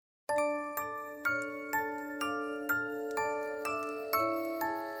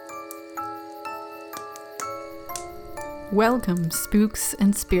Welcome, spooks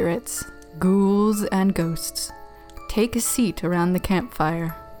and spirits, ghouls and ghosts. Take a seat around the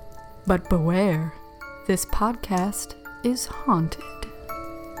campfire. But beware, this podcast is haunted.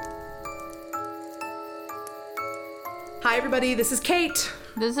 Hi, everybody. This is Kate.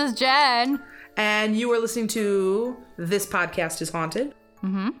 This is Jen. And you are listening to This Podcast is Haunted.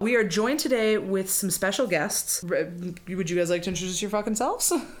 Mm-hmm. We are joined today with some special guests. Would you guys like to introduce your fucking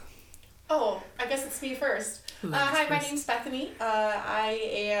selves? Oh, I guess it's me first. Hi, my name's Bethany. I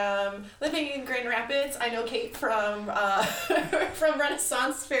am living in Grand Rapids. I know Kate from from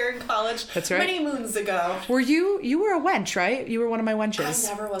Renaissance Fair in college. That's right. Many moons ago. You were a wench, right? You were one of my wenches. I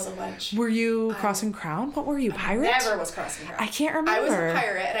never was a wench. Were you Crossing Crown? What were you, pirate? Never was Crossing Crown. I can't remember. I was a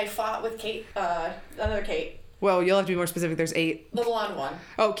pirate, and I fought with Kate, another Kate. Well, you'll have to be more specific. There's 8. The blonde one.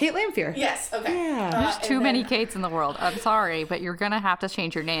 Oh, Kate Lamphere. Yes, okay. Yeah. There's too many Kates in the world. I'm sorry, but you're going to have to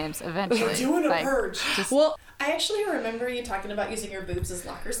change your names eventually. We're doing a purge. Well, I actually remember you talking about using your boobs as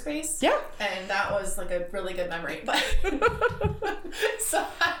locker space. Yeah. And that was like a really good memory. But so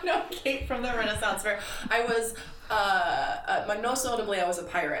I know Kate from the Renaissance Fair. I was most notably I was a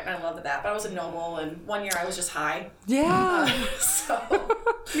pirate, and I loved that. But I was a noble, and one year I was just high. yeah.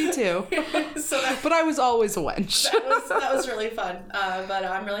 Me too. But I was always a wench. that was really fun. But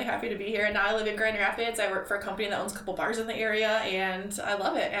I'm really happy to be here. And now I live in Grand Rapids. I work for a company that owns a couple bars in the area, and I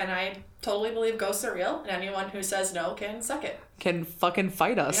love it. And I totally believe ghosts are real, and anyone who says no can suck it. Can fucking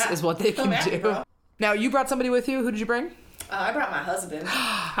fight us is what they Come can at me, do. bro. Now, you brought somebody with you. Who did you bring? I brought my husband.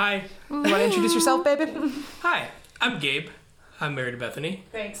 Hi. You want to introduce yourself, baby? Hi. I'm Gabe. I'm married to Bethany.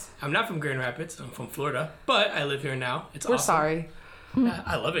 Thanks. I'm not from Grand Rapids. I'm from Florida. But I live here now. We're awesome. sorry. Yeah,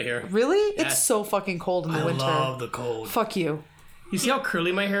 I love it here. Really? Yeah. It's so fucking cold in the winter. I love the cold. Fuck you. You see how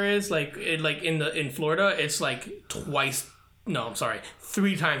curly my hair is? In Florida, it's like 3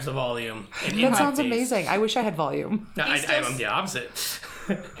 times the volume. That sounds amazing. I wish I had volume. No, I'm the opposite.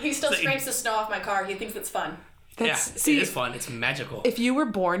 He still scrapes the snow off my car. He thinks it's fun. It is fun. It's magical. If you were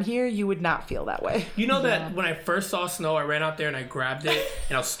born here, you would not feel that way. You know that when I first saw snow, I ran out there and I grabbed it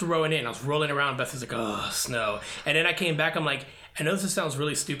and I was throwing it and I was rolling around. Beth was like, "Oh, snow!" And then I came back. I'm like, I know this sounds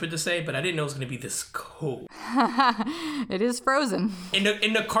really stupid to say, but I didn't know it was going to be this cold. It is frozen. In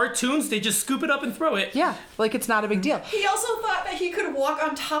the cartoons, they just scoop it up and throw it. Yeah, like it's not a big deal. He also thought that he could walk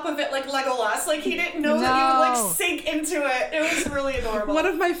on top of it like Legolas. Like he didn't know that he would like sink into it. It was really adorable. One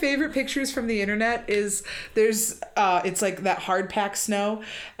of my favorite pictures from the internet is it's like that hard packed snow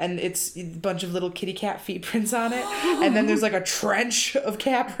and it's a bunch of little kitty cat feet prints on it. And then there's like a trench of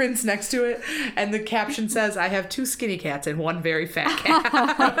cat prints next to it. And the caption says, "I have 2 skinny cats and 1 very fat cat."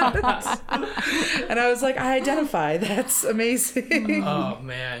 And I was like, I identify. That's amazing. Oh,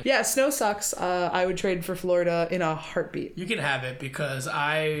 man. Yeah, snow sucks. I would trade for Florida in a heartbeat. You can have it because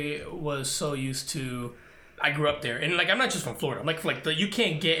I was so used to... I grew up there. And, I'm not just from Florida. I'm you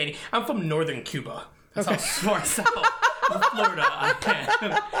can't get any... I'm from northern Cuba. That's how far south of Florida I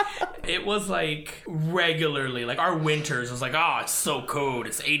am. It was, regularly. Our winters was it's so cold.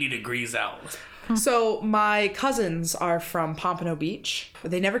 It's 80 degrees out. So my cousins are from Pompano Beach.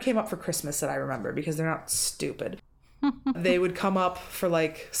 They never came up for Christmas that I remember because they're not stupid. They would come up for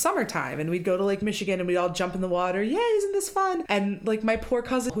summertime and we'd go to Lake Michigan and we'd all jump in the water. Yay, isn't this fun? And my poor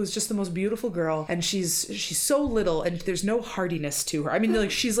cousin, who's just the most beautiful girl, and she's so little and there's no hardiness to her. I mean,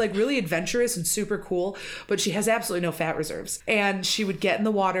 she's really adventurous and super cool, but she has absolutely no fat reserves. And she would get in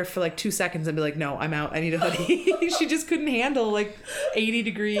the water for 2 seconds and be like, "No, I'm out. I need a hoodie." She just couldn't handle 80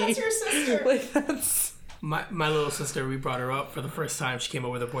 degrees. That's your sister. That's... My little sister, we brought her up for the first time. She came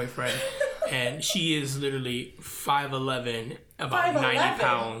up with her boyfriend. And she is literally 5'11", about 5'11"? 90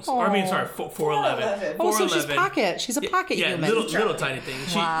 pounds. Or 4'11". Oh, so she's pocket. She's a pocket human. Little tiny thing.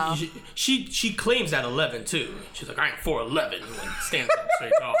 Wow. She claims that 11 too. She's like, I ain't 4'11", stands up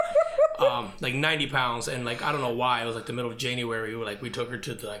straight tall. 90 pounds, and I don't know why. It was the middle of January. We took her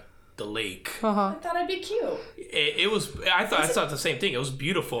to the lake. I thought I'd be cute. It was. I thought the same thing. It was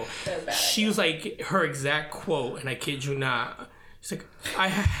beautiful. She was her exact quote, and I kid you not. She's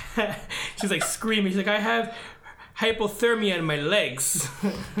she's screaming. She's I have hypothermia in my legs.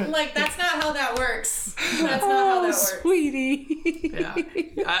 That's not how that works. That's not how that works. Sweetie.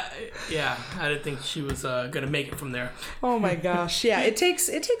 Yeah. I didn't think she was gonna make it from there. Oh my gosh. Yeah, it takes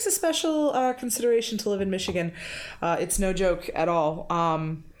a special consideration to live in Michigan. It's no joke at all.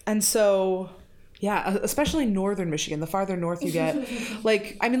 And so, yeah, especially northern Michigan, the farther north you get.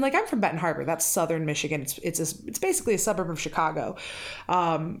 I'm from Benton Harbor. That's southern Michigan. It's basically a suburb of Chicago.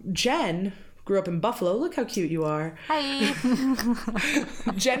 Jen grew up in Buffalo. Look how cute you are. Hi.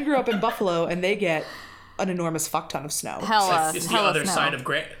 Jen grew up in Buffalo, and they get an enormous fuck ton of snow. Hella, It's the hella other snow. side of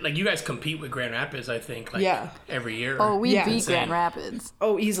Grand. Like you guys compete with Grand Rapids, I think. Like, Yeah. Every year. Oh, we Yeah. beat Insane. Grand Rapids.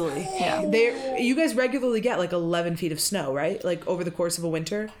 Oh, easily. Yeah. You guys regularly get like 11 feet of snow, right? Like over the course of a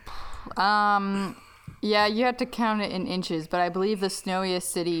winter. Yeah, you have to count it in inches, but I believe the snowiest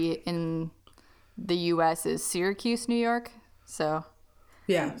city in the U.S. is Syracuse, New York. So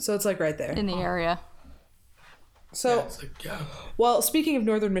Yeah, so it's like right there. in the area. So, It's like, yeah. well, speaking of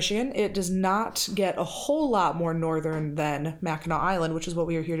northern Michigan, it does not get a whole lot more northern than Mackinac Island, which is what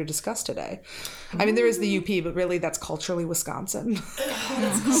we are here to discuss today. I mean, there is the UP, but really that's culturally Wisconsin.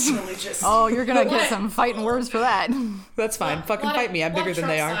 That's really just. Oh, you're gonna get some fighting words for that. That's fine. Fucking Lot of- fight me. I'm lot bigger of than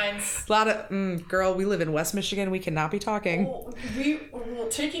they Trump are. signs. A lot of, girl, we live in West Michigan. We cannot be talking. Well,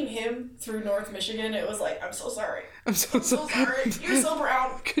 taking him through North Michigan, it was like, I'm so sorry. I'm so So sorry. sorry. You're so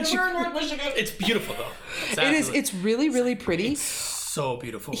brown. And we're in North Michigan. It's beautiful though. It is. It's really, really pretty. so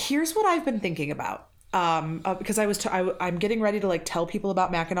beautiful. Here's what I've been thinking about. Because I'm getting ready to like tell people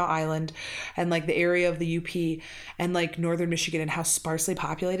about Mackinac Island and like the area of the UP and like northern Michigan and how sparsely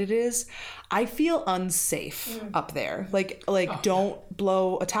populated it is. I feel unsafe up there. Like don't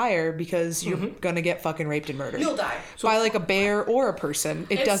blow a tire because you're gonna get fucking raped and murdered. You'll die. By like a bear or a person.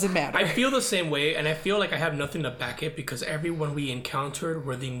 It doesn't matter. I feel the same way, and I feel like I have nothing to back it because everyone we encountered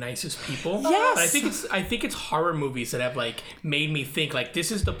were the nicest people. Yes. And I think it's horror movies that have like made me think like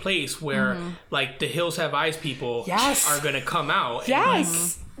this is the place where like the Hills Have Eyes people Yes. are gonna come out.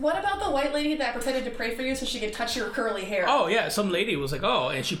 Yes. What about the white lady that pretended to pray for you so she could touch your curly hair? Oh yeah, some lady was like, oh,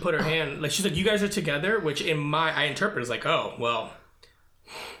 and she put her hand like she's like, you guys are together, which I interpret as like, oh well.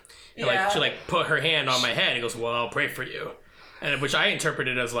 And, Yeah. like she like put her hand on my head and goes, well, I'll pray for you, and which I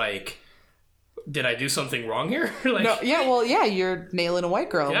interpreted as like, did I do something wrong here? Like, No, yeah, well, yeah, you're nailing a white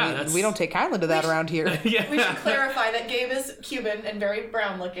girl. Yeah, we, that's- we don't take kindly to that around here. yeah. We should clarify that Gabe is Cuban and very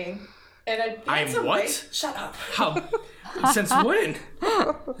brown looking. And a I'm handsome what? white- Shut up. How? Since when?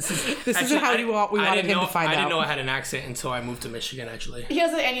 This isn't how we wanted him to find out. I didn't know I had an accent until I moved to Michigan, actually. He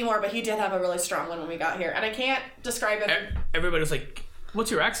doesn't anymore, but he did have a really strong one when we got here. And I can't describe it. Everybody was like, what's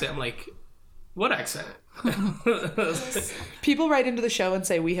your accent? I'm like, what accent? People write into the show and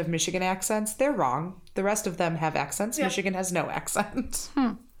say we have Michigan accents. They're wrong. The rest of them have accents. Yeah. Michigan has no accent.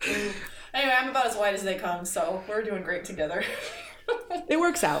 Anyway, I'm about as white as they come, so we're doing great together. It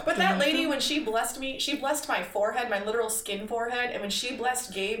works out. But that lady, when she blessed me, she blessed my forehead, my literal skin forehead, and when she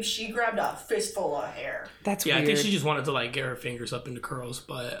blessed Gabe, she grabbed a fistful of hair. That's Yeah, weird. I think she just wanted to like get her fingers up into curls,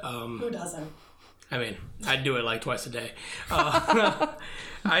 but Who doesn't? I mean, I'd do it like twice a day.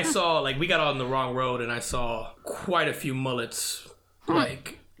 I saw like we got on the wrong road, and I saw quite a few mullets,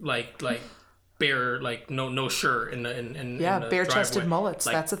 like bare, like no shirt in the Yeah, the bare-chested driveway. mullets,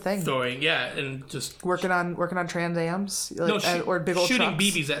 Like, that's a thing. Throwing, yeah, and just working on Trans Ams like, no or big old shooting trucks.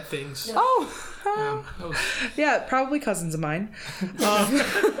 BBs at things. Oh, That was- yeah, probably cousins of mine.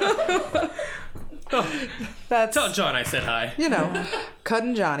 That's Tell John I said hi.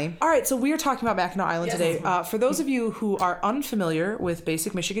 Cousin Johnny. All right, so we are talking about Mackinac Island Yes. today. For those of you who are unfamiliar with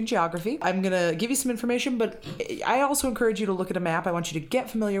basic Michigan geography, I'm going to give you some information, but I also encourage you to look at a map. I want you to get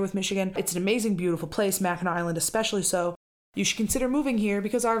familiar with Michigan. It's an amazing, beautiful place, Mackinac Island especially so. You should consider moving here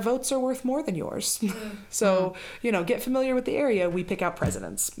because our votes are worth more than yours. So, get familiar with the area. We pick out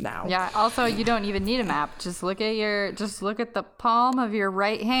presidents now. Yeah. Also, you don't even need a map. Just look at the palm of your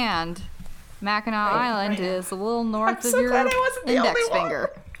right hand. Mackinac Island is a little north so of your glad I wasn't the index only one. finger.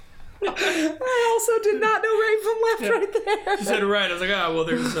 I also did not know right from left right there. You said it right. I was like, oh, well,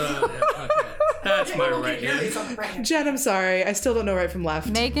 there's okay. That's my Look right at Gary's hand. on the right hand. Jen, I'm sorry. I still don't know right from left.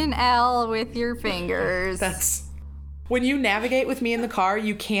 Make an L with your fingers. That's when you navigate with me in the car,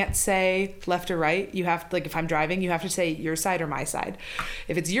 you can't say left or right. You have to, like, if I'm driving, you have to say your side or my side.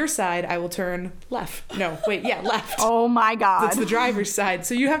 If it's your side, I will turn left. No, wait, yeah, left. Oh my God. It's the driver's side.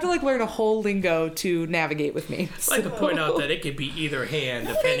 So you have to like learn a whole lingo to navigate with me. I'd like to point out that it could be either hand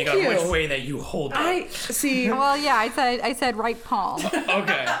depending on you. which way that you hold it. I see. Well, yeah, I said right palm.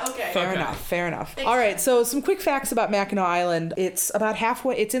 Okay. Okay. Fair enough. Fair enough. All right. So some quick facts about Mackinac Island. It's about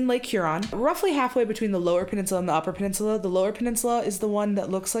halfway. It's in Lake Huron, roughly halfway between the Lower Peninsula and the Upper Peninsula. The Lower Peninsula is the one that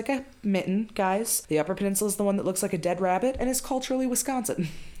looks like a mitten, guys. The Upper Peninsula is the one that looks like a dead rabbit and is culturally Wisconsin.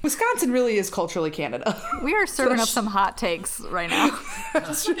 Wisconsin really is culturally Canada. We are serving up some hot takes right now.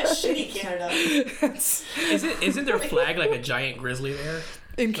 That's look at shitty Canada. Isn't their flag like a giant grizzly there?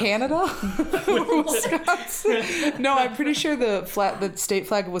 In Canada? Wisconsin? No, I'm pretty sure the state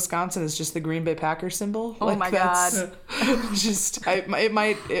flag of Wisconsin is just the Green Bay Packers symbol. Oh my God.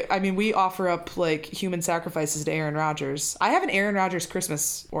 I mean, we offer up like human sacrifices to Aaron Rodgers. I have an Aaron Rodgers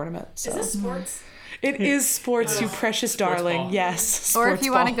Christmas ornament. So. Is this sports? It is sports, you precious darling. ball. Yes. Or if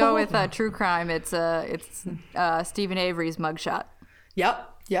you want to go ball. with true crime, it's Stephen Avery's mugshot. Yep.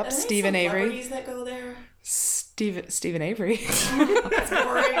 Are there Stephen Avery. celebrities that go there? Stephen Avery. That's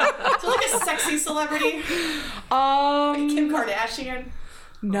boring. So like a sexy celebrity? Kim Kardashian?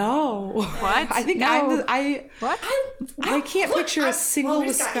 No. What? I think No. I can't picture a single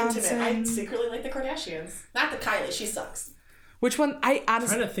Wisconsin. I secretly like the Kardashians. Not the Kylie. She sucks. Which one? I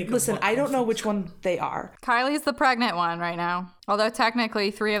honestly Trying to think of listen. what I don't know comes which one they are. Kylie's the pregnant one right now. Although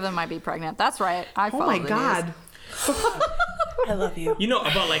technically 3 of them might be pregnant. That's right. I Oh follow my the news. God. I love you. You know,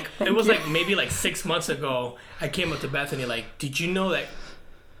 about like, it was like maybe like 6 months ago, I came up to Bethany like, did you know that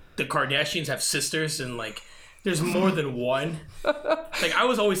the Kardashians have sisters and like, there's more than one? Like, I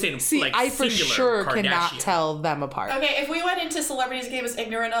was always saying, See, like, I for singular sure Kardashian. cannot tell them apart. Okay, if we went into celebrities Gabe was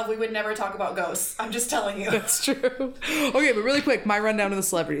ignorant of, we would never talk about ghosts. I'm just telling you. That's true. Okay, but really quick, my rundown of the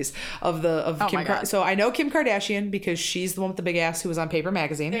celebrities of Kim. my God. So I know Kim Kardashian because she's the one with the big ass who was on Paper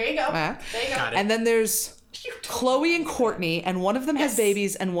Magazine. There you go. There you go. Got it. And then there's Chloe and Courtney, and one of them has Yes.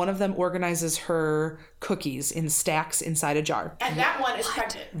 babies, and one of them organizes her cookies in stacks inside a jar. And that one is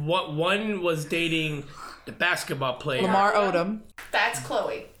pregnant. What one was dating the basketball player. Lamar Odom. That's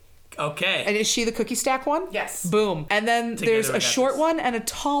Chloe. Okay. And is she the cookie stack one? Yes. Boom. And then there's I a got short this. one and a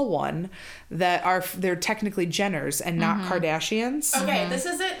tall one that they're technically Jenners and not Kardashians. Okay, this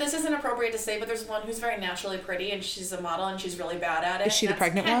isn't appropriate to say, but there's one who's very naturally pretty, and she's a model, and she's really bad at it. Is she the That's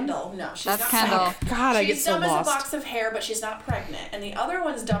pregnant one? Kendall. No, she's That's not Kendall. pregnant. God, I get She's so dumb as lost. a box of hair, but she's not pregnant. And the other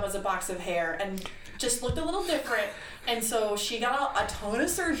one's dumb as a box of hair and just looked a little different. And so she got a ton of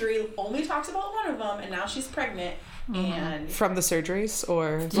surgery, only talks about one of them, and now she's pregnant. And From the surgeries,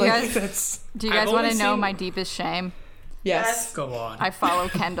 or you guys- that's Do you I've guys want only to know seen- my deepest shame? yes. Go on. I follow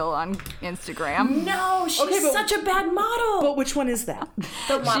Kendall on Instagram. no, she's Okay, but- such a bad model. But which one is that?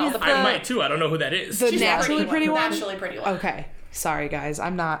 the model, the I might too. I don't know who that is. The she's naturally pretty one? Naturally pretty one. Okay. Sorry guys. I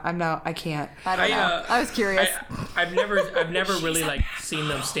can't. I don't know. I was curious. I've never really like seen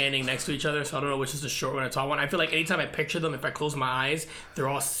them standing next to each other, so I don't know which is the short one or tall one. I feel like anytime I picture them, if I close my eyes, they're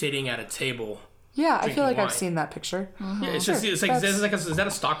all sitting at a table. Yeah, I feel Drinking like I've wine. seen that picture. Yeah, it's just it's like That's- is that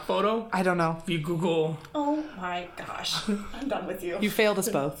a stock photo? I don't know. If you Google, Oh my gosh. I'm done with you. You failed us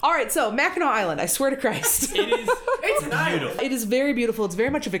both. All right, so Mackinac Island, I swear to Christ. it is It's an island. beautiful. It is very beautiful. It's very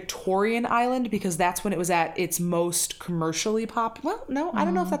much a Victorian island because that's when it was at its most commercially popular. Well, no, I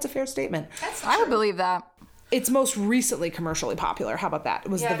don't know if that's a fair statement. That's I would true. believe that. It's most recently commercially popular. How about that? It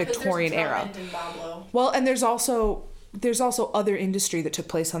was Yeah, the 'cause Victorian there's era. Drummond and Boblo. Well, and there's also other industry that took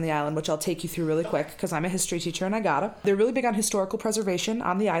place on the island, which I'll take you through really quick because I'm a history teacher and I gotta. They're really big on historical preservation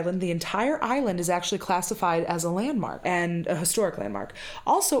on the island. The entire island is actually classified as a landmark and a historic landmark.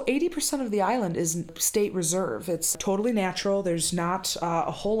 Also, 80% of the island is state reserve. It's totally natural. There's not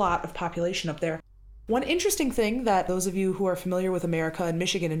a whole lot of population up there. One interesting thing that those of you who are familiar with America and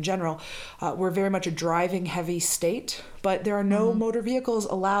Michigan in general, we're very much a driving heavy state, but there are no motor vehicles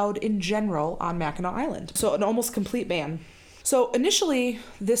allowed in general on Mackinac Island. So an almost complete ban. So initially,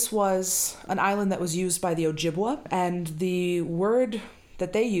 this was an island that was used by the Ojibwa, and the word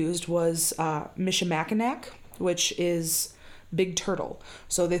that they used was Michilimackinac, which is big turtle.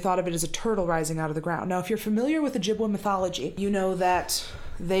 So they thought of it as a turtle rising out of the ground. Now, if you're familiar with Ojibwa mythology, you know that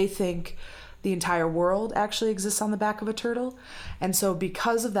they think the entire world actually exists on the back of a turtle. And so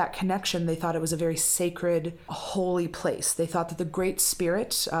because of that connection, they thought it was a very sacred, holy place. They thought that the Great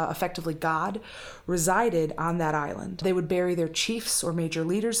Spirit, effectively God, resided on that island. They would bury their chiefs or major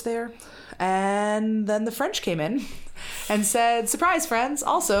leaders there. And then the French came in and said, surprise, friends,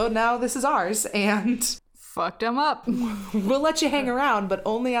 also, now this is ours. And Fucked him up. we'll let you hang around, but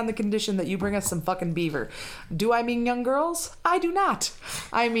only on the condition that you bring us some fucking beaver. Do I mean young girls? I do not.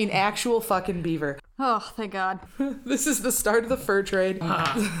 I mean actual fucking beaver. Oh, thank God. This is the start of the fur trade.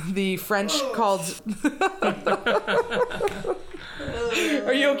 The French called...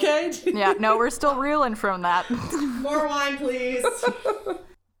 Are you okay? Yeah, no, we're still reeling from that. More wine, please.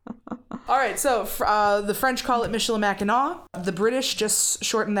 All right, so the French call it Michilimackinac. The British just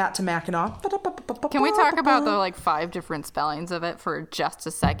shortened that to Mackinac. Can we talk about the 5 different spellings of it for just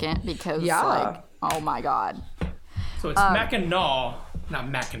a second? Because oh my God. So it's Mackinac, not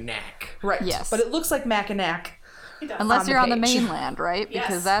Mackinac. Right. Yes. But it looks like Mackinac. He does. Unless on the you're on the page. mainland, right? Yes.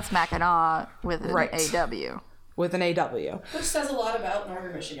 Because that's Mackinac with an Right. AW. with an AW. Which says a lot about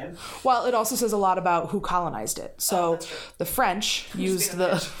Northern Michigan. Well, it also says a lot about who colonized it. So that's true. the French used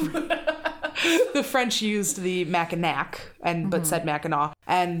the French used the Mackinac but said Mackinac,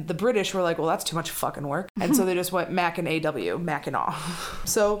 and the British were like, well, that's too much fucking work, and so they just went Mac and AW, Mackinac.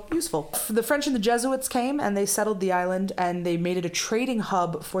 So useful. The French and the Jesuits came and they settled the island and they made it a trading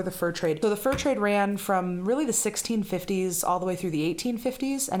hub for the fur trade. So the fur trade ran from really the 1650s all the way through the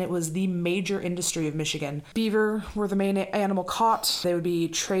 1850s, and it was the major industry of Michigan. Beaver were the main animal caught. They would be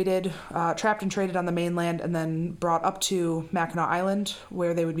traded, trapped and traded on the mainland, and then brought up to Mackinac Island,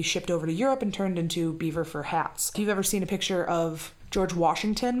 where they would be shipped over to Europe and turned into beaver fur hats. If you've ever seen a picture of George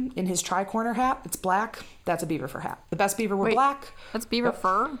Washington in his tri-corner hat, it's black. That's a beaver fur hat. The best beaver were black. That's beaver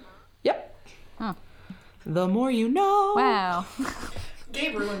fur? Yep. Huh. The more you know. Wow.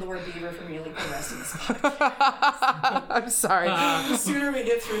 Gabe ruined the word beaver for me like the rest of this podcast. I'm sorry. The sooner we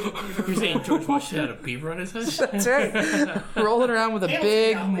get through the beaver. You're saying George Washington had a beaver on his head? That's right. Rolling around with a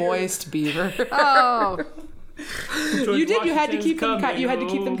big, moist beaver. Oh. You did. You had to keep them. Coming You had to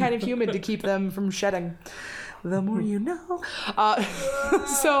keep them home. kind of humid to keep them from shedding. The more you know.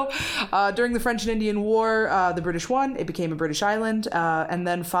 During the French and Indian War, the British won. It became a British island. And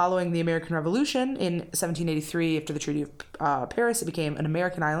then following the American Revolution in 1783, after the Treaty of Paris, it became an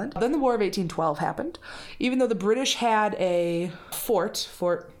American island. Then the War of 1812 happened. Even though the British had a Fort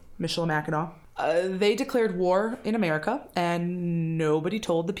Michilimackinac, they declared war in America, and nobody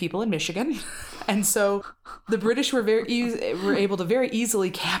told the people in Michigan. And so the British were were able to very easily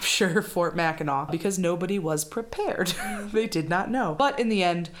capture Fort Mackinac because nobody was prepared. They did not know. But in the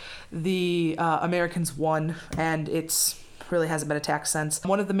end, the Americans won, and it's really hasn't been attacked since.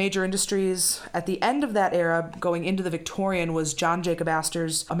 One of the major industries at the end of that era, going into the Victorian, was John Jacob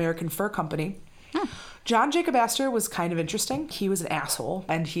Astor's American Fur Company. John Jacob Astor was kind of interesting. He was an asshole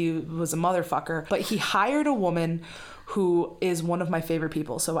and he was a motherfucker, but he hired a woman who is one of my favorite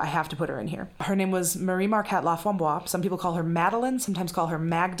people, so I have to put her in here. Her name was Marie Marquette Laframboise. Some people call her Madeline, sometimes call her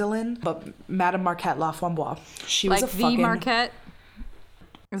Magdalene, but Madame Marquette Laframboise. She was a fucking... the Marquette?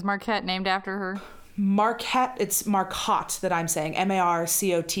 Is Marquette named after her? Marquette, it's Marcotte that I'm saying,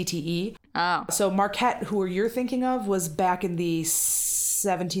 Marcotte. Oh. So Marquette, who you're thinking of, was back in the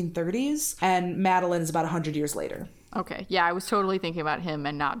 1730s, and Madeline is about 100 years later. Okay. Yeah, I was totally thinking about him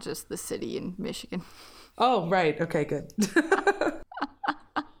and not just the city in Michigan. Oh, right. Okay, good.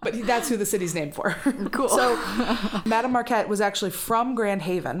 But that's who the city's named for. Cool. So Madame Marquette was actually from Grand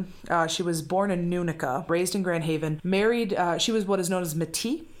Haven. She was born in Nunica, raised in Grand Haven, married, she was what is known as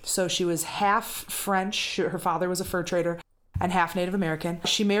Métis. So she was half French. Her father was a fur trader, and half Native American.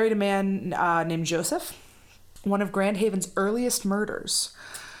 She married a man named Joseph, one of Grand Haven's earliest murders.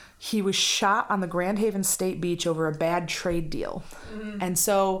 He was shot on the Grand Haven State Beach over a bad trade deal. And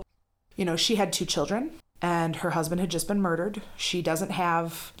so, she had 2 children. And her husband had just been murdered. She doesn't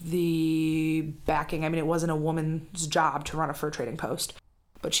have the backing. I mean, it wasn't a woman's job to run a fur trading post.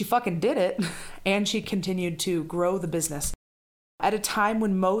 But she fucking did it, and she continued to grow the business. At a time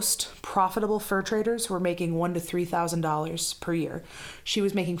when most profitable fur traders were making $1,000 to $3,000 per year, she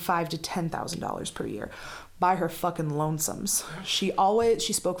was making $5,000 to $10,000 per year by her fucking lonesomes.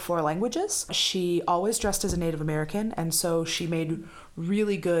 She spoke 4 languages. She always dressed as a Native American, and so she made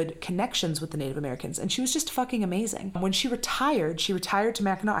really good connections with the Native Americans, and she was just fucking amazing. When she retired to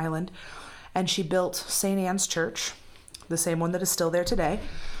Mackinac Island, and she built St. Anne's Church, the same one that is still there today.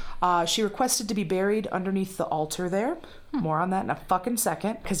 She requested to be buried underneath the altar there. More on that in a fucking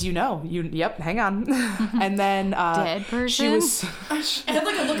second, because yep, hang on. And then dead person? She was I had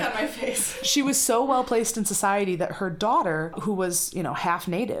like a look on my face. She was so well placed in society that her daughter, who was, half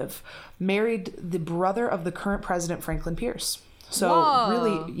Native, married the brother of the current president, Franklin Pierce. So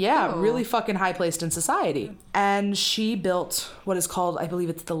Whoa. really fucking high placed in society. And she built what is called, I believe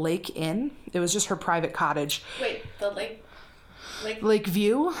it's the Lake Inn. It was just her private cottage. Wait, the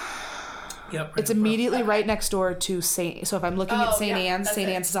Lakeview. Yep. It's immediately right next door to so if I'm looking at St. Anne's, okay. St.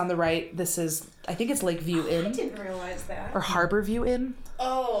 Anne's is on the right. This is, I think it's Lakeview Inn. I didn't realize that. Or Harborview Inn.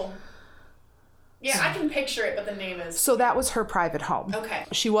 Oh. Yeah, I can picture it, but the name is... So that was her private home. Okay.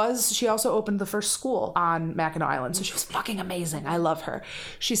 She also opened the first school on Mackinac Island, so she was fucking amazing. I love her.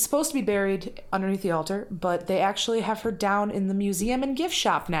 She's supposed to be buried underneath the altar, but they actually have her down in the museum and gift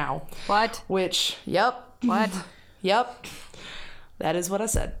shop now. What? Yep. What? Yep. That is what I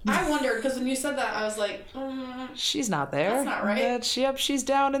said. I wondered, because when you said that, I was like, She's not there. That's not right. She's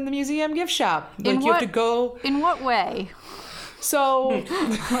down in the museum gift shop. In you have to go... In what way? So...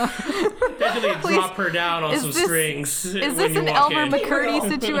 Definitely drop her down on some strings. Is this an Elmer McCurdy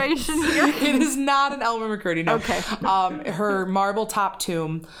situation here? It is not an Elmer McCurdy, no. Okay. Her marble top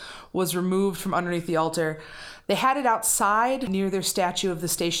tomb was removed from underneath the altar. They had it outside near their statue of the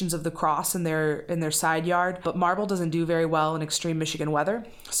Stations of the Cross in their side yard, but marble doesn't do very well in extreme Michigan weather,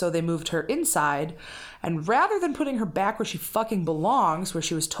 so they moved her inside. And rather than putting her back where she fucking belongs, where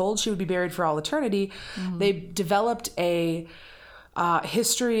she was told she would be buried for all eternity, they developed a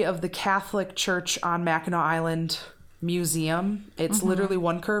history of the Catholic Church on Mackinac Island museum. It's literally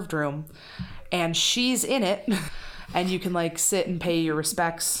one curved room, and she's in it, and you can like sit and pay your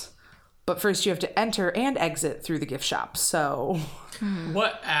respects. But first you have to enter and exit through the gift shop. So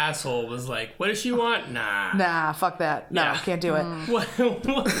What asshole was like, what does she want? nah, fuck that. No, Yeah. can't do it. What?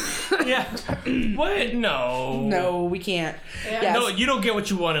 Yeah. What? No. No, we can't. Yeah. Yes. No, you don't get what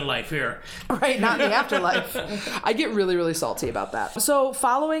you want in life here. Right, not in the afterlife. I get really, really salty about that. So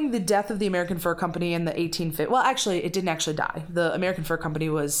following the death of the American Fur Company in the 1850s, well, actually, it didn't actually die. The American Fur Company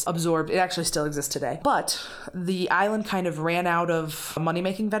was absorbed. It actually still exists today. But the island kind of ran out of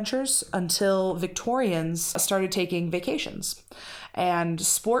money-making ventures until Victorians started taking vacations. And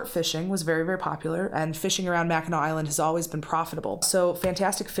sport fishing was very, very popular, and fishing around Mackinac Island has always been profitable. So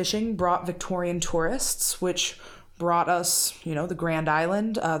fantastic fishing brought Victorian tourists, which brought us, the Grand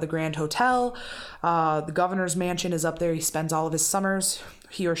Island, the Grand Hotel. The governor's mansion is up there. He spends all of his summers,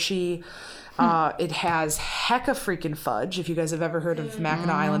 he or she. It has hecka freaking fudge. If you guys have ever heard of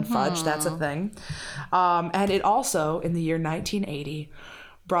Mackinac Island fudge, that's a thing. And it also, in the year 1980,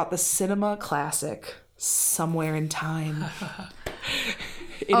 brought the cinema classic Somewhere in Time.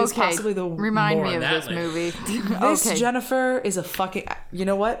 It is possibly the remind more me on of that this later. movie. This, Okay. Jennifer, is a fucking... You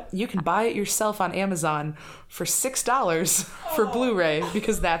know what? You can buy it yourself on Amazon for $6 for Blu-ray,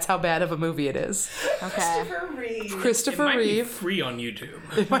 because that's how bad of a movie it is. Okay. It Christopher might be Reeve. free on YouTube.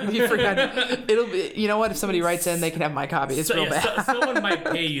 It might be free. It'll be... You know what? If somebody writes in, they can have my copy. It's real bad. Someone might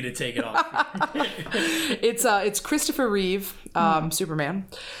pay you to take it off. It's Christopher Reeve, Superman,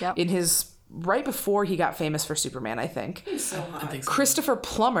 Yep. in his... Right before he got famous for Superman, I think. So hot. Christopher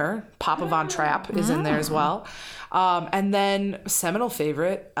Plummer, Papa Von Trapp, is in there as well. And then seminal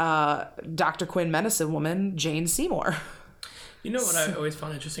favorite, Dr. Quinn Medicine Woman, Jane Seymour. You know what I always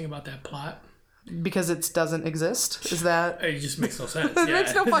found interesting about that plot? Because it doesn't exist? Is that... It just makes no sense. It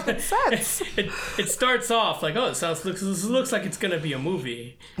makes no fucking sense. It starts off like, oh, this looks like it's gonna be a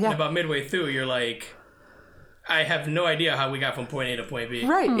movie. Yeah. And about midway through, you're like, I have no idea how we got from point A to point B.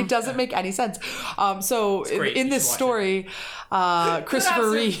 Right. It doesn't make any sense. So great. in You this should watch story, Christopher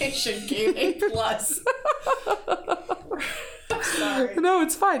Reeve... Observation gave A+. Sorry. No,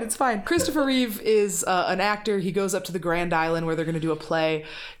 it's fine. It's fine. Christopher Reeve is an actor. He goes up to the Grand Island where they're going to do a play.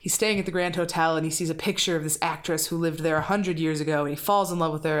 He's staying at the Grand Hotel, and he sees a picture of this actress who lived there 100 years ago, and he falls in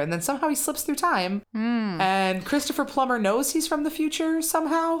love with her, and then somehow he slips through time. And Christopher Plummer knows he's from the future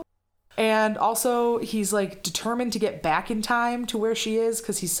somehow. And also, he's like determined to get back in time to where she is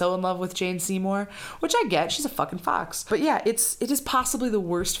because he's so in love with Jane Seymour, which I get. She's a fucking fox. But yeah, it is possibly the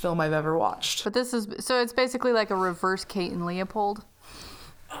worst film I've ever watched. But it's basically like a reverse Kate and Leopold.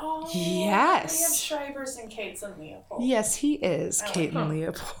 Oh, Yes. We have Shivers and Kate's and Leopold. Yes, he is Kate and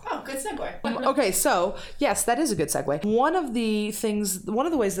Leopold. Oh, good segue. Okay, so yes, that is a good segue. One of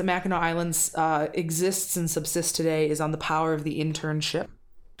the ways that Mackinac Islands exists and subsists today is on the power of the internship.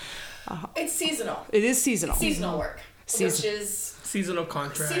 It's seasonal. It is seasonal. Seasonal work. Which is, Seasonal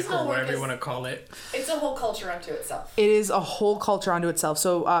contract, Seasonal or whatever work you is- want to call it. it's a whole culture unto itself. It is a whole culture unto itself.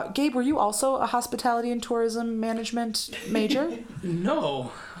 So, Gabe, were you also a hospitality and tourism management major?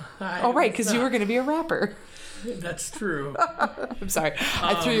 No. Oh, right, because you were going to be a rapper. That's true. I'm sorry.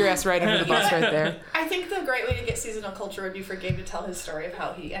 I threw your ass right under the bus right there. I think the great way to get seasonal culture would be for Gabe to tell his story of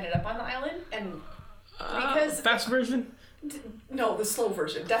how he ended up on the island. And because, Fast version? no, the slow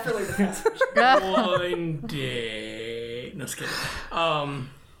version. Definitely the fast version. One day. No, just kidding.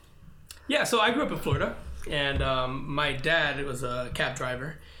 Yeah, so I grew up in Florida, and my dad was a cab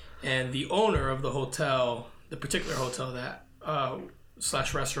driver, and the owner of the hotel, the particular hotel that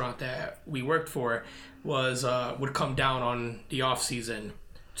 / restaurant that we worked for, would come down on the off season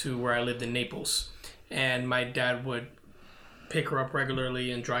to where I lived in Naples, and my dad would pick her up regularly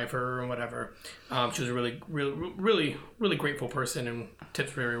and drive her and whatever. She was a really grateful person and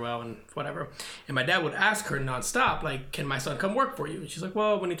tips very well and whatever. And my dad would ask her nonstop, like, can my son come work for you? And she's like,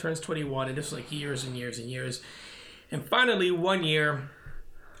 well, when he turns 21. And this was like years and years and years. And finally, one year,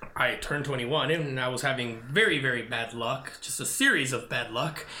 I turned 21 and I was having very, very bad luck. Just a series of bad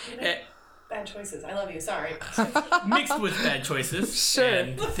luck. Bad choices. I love you. Sorry. Mixed with bad choices Sure.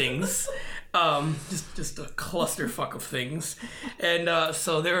 and things. Just a clusterfuck of things. And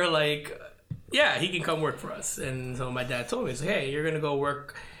so they were like, yeah, he can come work for us. And so my dad told me, he's like, hey, you're going to go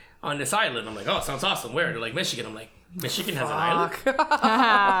work on this island. I'm like, oh, sounds awesome. Where? They're like, Michigan. I'm like, Michigan has an island?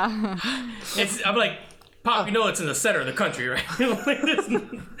 I'm like, Pop, you know it's in the center of the country, right?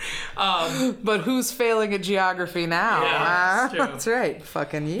 But who's failing at geography now? Yeah, that's true. That's right.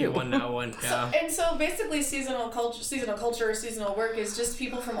 Fucking you. You won that one, yeah. So basically, seasonal culture, seasonal work is just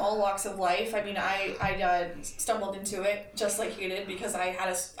people from all walks of life. I mean, I stumbled into it just like you did because I had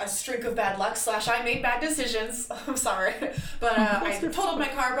a streak of bad luck / I made bad decisions. I'm sorry, but I totaled my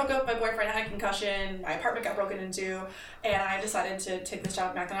car, broke up with my boyfriend, had a concussion, my apartment got broken into, and I decided to take this job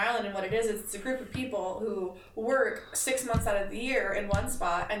at Mackinac Island. And what it is, it's a group of people who work 6 months out of the year in one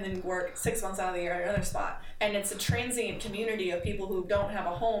spot and then work 6 months out of the year in another spot. And it's a transient community of people who don't have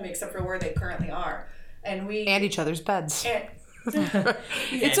a home except for where they currently are. And each other's beds.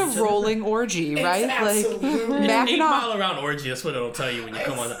 It's a rolling orgy, right? Absolutely. It's an 8 mile around orgy. That's what it'll tell you when you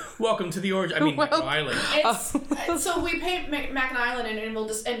come on. Welcome to the orgy. I mean, Mackinac Island. So we paint Mackinac Island, and we'll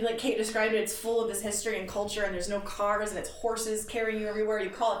just, and like Kate described it, it's full of this history and culture, and there's no cars, and it's horses carrying you everywhere.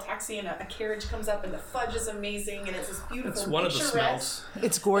 You call a taxi, and a carriage comes up, and the fudge is amazing, and it's this beautiful. It's one of the smells.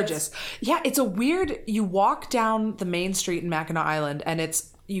 It's gorgeous. It's a weird. You walk down the main street in Mackinac Island, and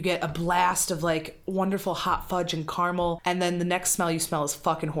you get a blast of like wonderful hot fudge and caramel, and then the next smell you smell is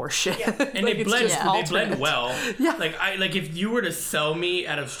fucking horse shit. Yeah. And like they blend well. Yeah. Like if you were to sell me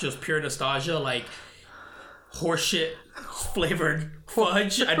out of just pure nostalgia, like horse shit flavored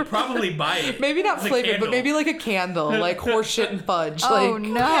fudge, I'd probably buy it. Maybe not flavored, but maybe like a candle, like horse shit and fudge. Oh like,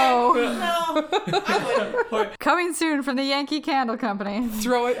 no! No, I wouldn't. Coming soon from the Yankee Candle Company.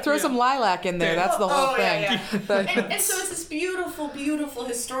 Throw some lilac in there. That's the whole thing. Yeah. And so it's this beautiful, beautiful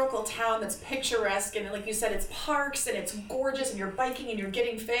historical town that's picturesque, and like you said, it's parks and it's gorgeous, and you're biking and you're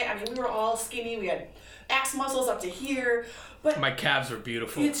getting fit. I mean, we were all skinny. We had axe muscles up to here, but my calves were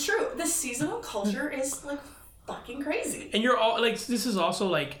beautiful. It's true. The seasonal culture is like fucking crazy. And you're all like, this is also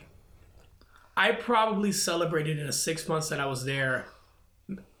like, I probably celebrated in the 6 months that I was there,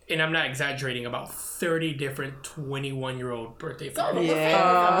 and I'm not exaggerating, about 30 different 21-year-old birthday parties.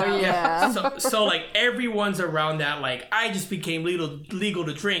 Yeah. So like everyone's around that, like, I just became legal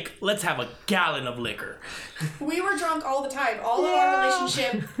to drink. Let's have a gallon of liquor. We were drunk all the time. All of our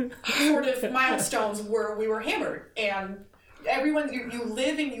relationship sort of milestones we were hammered. And everyone, you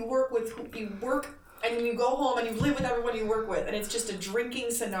live and you work with, and you go home and you live with everyone you work with, and it's just a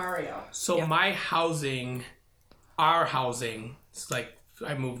drinking scenario. So our housing, it's like,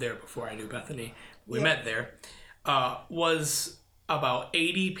 I moved there before I knew Bethany. We met there. Was about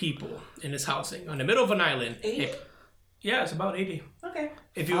 80 people in this housing on the middle of an island. 80? It's about 80. Okay.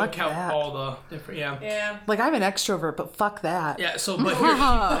 If you would count all the different, Yeah. Like, I'm an extrovert, but fuck that. Yeah, so, but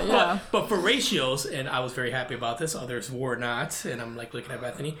here, but for ratios, and I was very happy about this, others were not, and I'm like looking at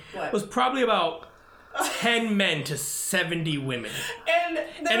Bethany, What? was probably about 10 men to 70 women.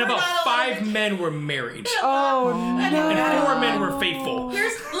 And about 5 men were married. Oh, no. And 4 men were faithful.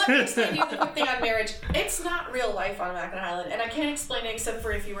 Let me explain you the quick thing on marriage. It's not real life on Mackinac Island, and I can't explain it except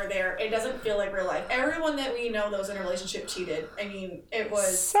for if you were there. It doesn't feel like real life. Everyone that we know that was in a relationship cheated. I mean, it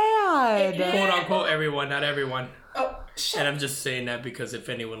was sad. Quote unquote everyone, not everyone. Oh, shit. And I'm just saying that because if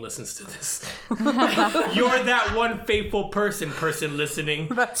anyone listens to this, you're that one faithful person listening.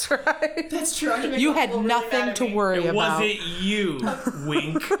 That's right. That's true. You had nothing to worry It about. wasn't you,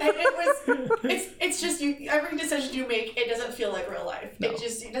 wink. And it's just you. Every decision you make, it doesn't feel like real life. No.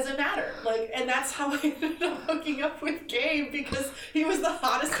 It doesn't matter. Like, and that's how I ended up hooking up with Gabe, because he was the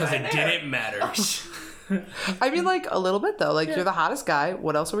hottest guy there. Because it didn't matter. I mean, like, a little bit, though. Like, you're the hottest guy.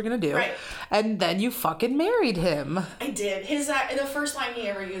 What else are we going to do? Right. And then you fucking married him. I did. The first line he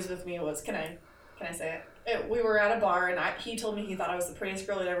ever used with me was, can I say it? We were at a bar, and he told me he thought I was the prettiest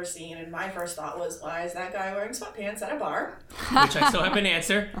girl he'd ever seen, and my first thought was, why is that guy wearing sweatpants at a bar? Which I still have an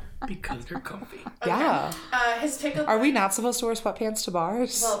answer. Because they're comfy. Okay. Yeah. His pickup... Are we not supposed to wear sweatpants to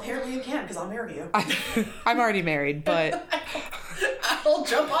bars? Well, apparently you can, because I'll marry you. I'm already married, but... I'll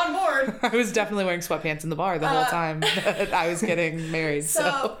jump on board. I was definitely wearing sweatpants in the bar the whole time that I was getting married.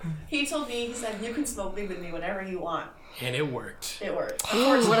 So he told me, he said, you can smoke weed with me whenever you want. And it worked. It worked.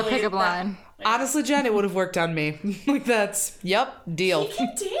 Ooh, what a pickup line. Honestly, Jen, it would have worked on me. Like, deal. He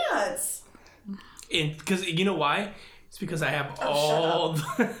can dance. Because you know why? It's because I have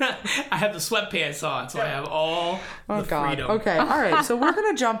I have the sweatpants on, so I have all the freedom. Okay, all right. So we're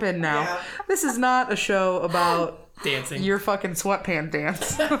gonna jump in now. Yeah. This is not a show about dancing. Your fucking sweatpant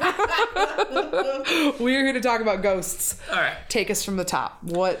dance. We're here to talk about ghosts. All right. Take us from the top.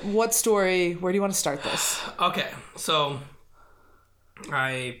 What story? Where do you want to start this? Okay, so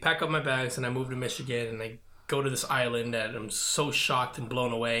I pack up my bags and I move to Michigan and I go to this island that I'm so shocked and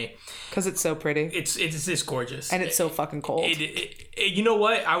blown away. Because it's so pretty. It's just gorgeous. And it's so fucking cold. You know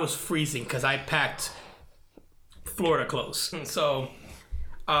what? I was freezing because I packed Florida close. So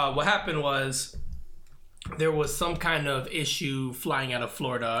what happened was there was some kind of issue flying out of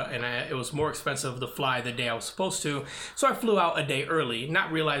Florida, and it was more expensive to fly the day I was supposed to. So I flew out a day early,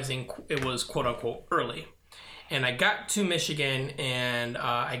 not realizing it was quote unquote early. And I got to Michigan, and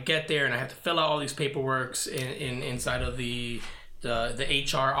I get there, and I have to fill out all these paperworks inside of the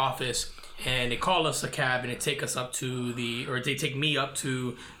HR office, and they call us a cab, and they take us up to they take me up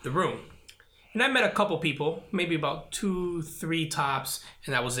to the room. And I met a couple people, maybe about 2-3 tops,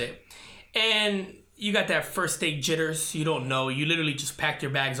 and that was it. And you got that first state jitters. You don't know. You literally just packed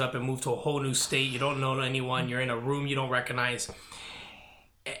your bags up and moved to a whole new state. You don't know anyone. You're in a room you don't recognize.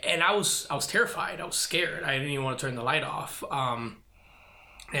 And I was terrified. I was scared. I didn't even want to turn the light off.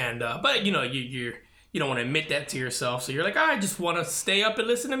 But you know, you don't want to admit that to yourself. So you're like, I just want to stay up and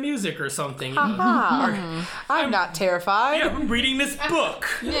listen to music or something. You know? I'm not terrified. Yeah, I'm reading this book.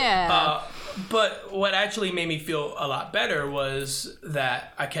 Yeah. But what actually made me feel a lot better was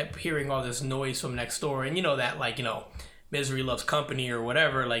that I kept hearing all this noise from next door. And you know that, like, you know, misery loves company or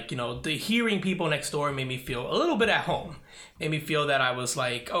whatever. Like, you know, the hearing people next door made me feel a little bit at home. Made me feel that I was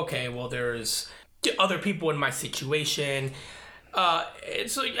like, okay, well, there's other people in my situation.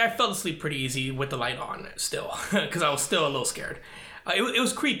 So I fell asleep pretty easy with the light on still, because I was still a little scared. It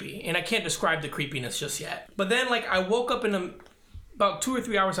was creepy, and I can't describe the creepiness just yet. But then, like, I woke up about 2 or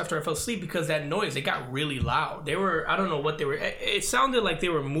 3 hours after I fell asleep because that noise, it got really loud. I don't know what they were, it sounded like they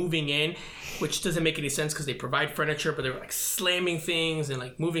were moving in, which doesn't make any sense because they provide furniture, but they were like slamming things and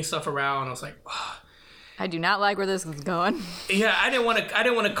like moving stuff around. I was like, oh. I do not like where this is going. Yeah, I didn't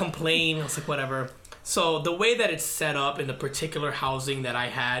want to complain. I was like, whatever. So the way that it's set up in the particular housing that I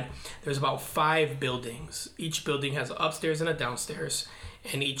had, there's about 5 buildings. Each building has an upstairs and a downstairs.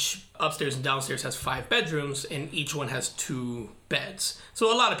 And each upstairs and downstairs has 5 bedrooms, and each one has 2 beds.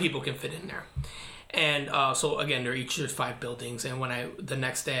 So a lot of people can fit in there. And so again, they're each 5 buildings. And when the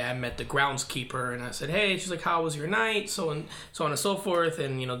next day I met the groundskeeper, and I said, hey, she's like, how was your night? So on and so forth.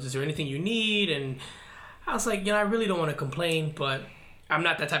 And, you know, is there anything you need? And I was like, you know, I really don't want to complain, but I'm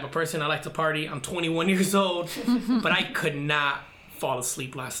not that type of person. I like to party. I'm 21 years old, but I could not fall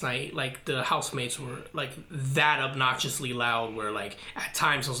asleep last night. Like, the housemates were like that obnoxiously loud, where like at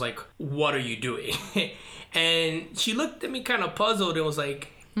times I was like, what are you doing? And she looked at me kind of puzzled and was like,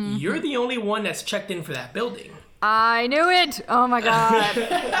 you're the only one that's checked in for that building. I knew it. Oh my God.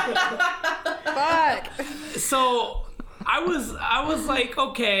 Fuck. So I was like,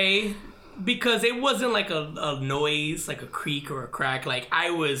 okay, because it wasn't like a noise, like a creak or a crack. Like,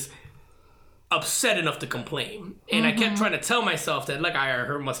 I was upset enough to complain. And I kept trying to tell myself that, like,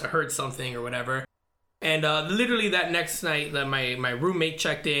 I must have heard something or whatever. And literally that next night, my roommate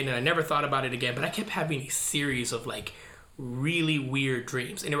checked in, and I never thought about it again. But I kept having a series of, like, really weird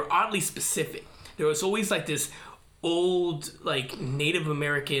dreams. And they were oddly specific. There was always, like, this old, like, Native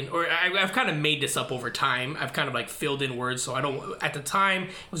American, or I've kind of made this up over time. I've kind of, like, filled in words. So I don't, at the time,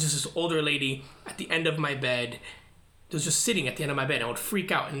 it was just this older lady at the end of my bed. It was just sitting at the end of my bed, and I would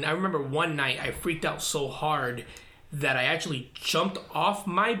freak out. And I remember one night I freaked out so hard that I actually jumped off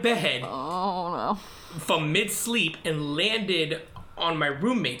my bed from mid-sleep and landed on my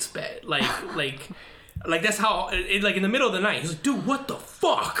roommate's bed. Like that's how, like, in the middle of the night. He's like, dude, what the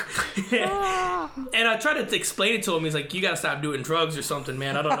fuck? And I tried to explain it to him. He's like, you gotta stop doing drugs or something,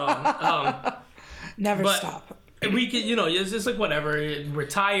 man. I don't know. Never stop. We could, you know, it's just like whatever. We're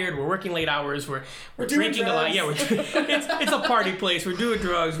tired. We're working late hours. We're drinking a lot. Yeah, it's a party place. We're doing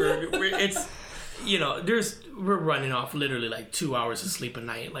drugs. It's, you know, we're running off literally like 2 hours of sleep a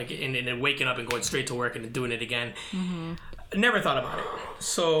night, like, and then waking up and going straight to work and then doing it again. Mm-hmm. Never thought about it.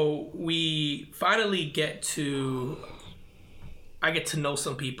 So we finally I get to know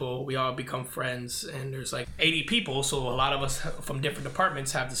some people. We all become friends, and there's like 80 people. So a lot of us from different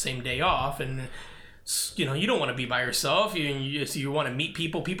departments have the same day off, and you know, you don't want to be by yourself. You want to meet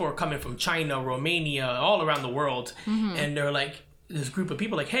people. People are coming from China, Romania, all around the world. Mm-hmm. And they're like, this group of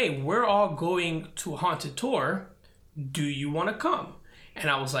people like, hey, we're all going to a haunted tour. Do you want to come? And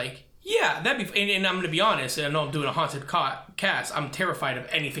I was like, yeah, that'd be, and I'm going to be honest, and I know I'm doing a haunted cast. I'm terrified of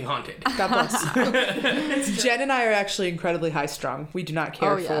anything haunted. God bless. Jen and I are actually incredibly high strung. We do not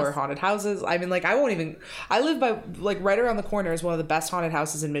care for haunted houses. I mean, like, I live by, like, right around the corner is one of the best haunted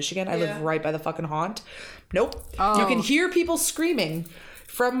houses in Michigan. I live right by the fucking haunt. Nope. Oh. You can hear people screaming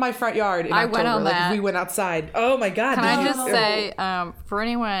from my front yard in October. Went on that. We went outside. Oh my God. Can I just say, for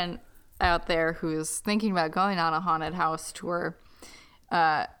anyone out there who's thinking about going on a haunted house tour,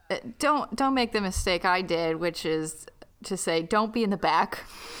 don't make the mistake I did, which is to say, don't be in the back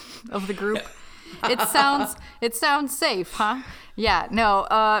of the group. It sounds safe, huh? Yeah,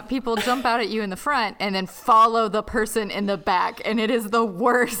 no, people jump out at you in the front and then follow the person in the back, and it is the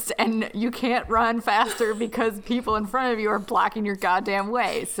worst, and you can't run faster because people in front of you are blocking your goddamn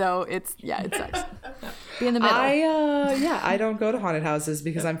way. So it sucks. Be in the middle. I don't go to haunted houses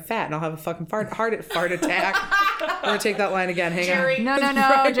because I'm fat and I'll have a fucking fart attack. I'm gonna take that line again. Hang on. No,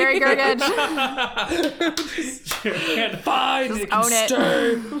 right. Jerry Gergich. Fine, Just it can own it.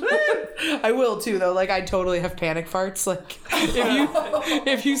 stay. I will too, though. Like, I totally have panic farts. Like,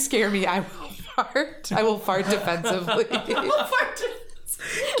 if you scare me, I will fart. I will fart defensively.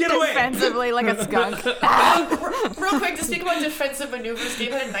 Get away! Defensively like a skunk. Real quick, to speak about defensive maneuvers,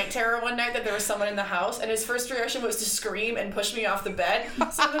 Gabe had a night terror one night that there was someone in the house, and his first reaction was to scream and push me off the bed.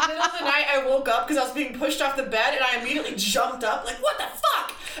 So in the middle of the night, I woke up because I was being pushed off the bed, and I immediately jumped up, like, what the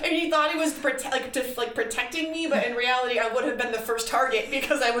fuck? And he thought he was protecting me, but in reality, I would have been the first target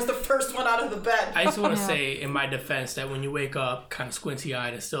because I was the first one out of the bed. I just want to say, in my defense, that when you wake up kind of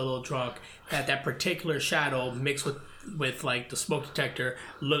squinty-eyed and still a little drunk, that particular shadow mixed with like the smoke detector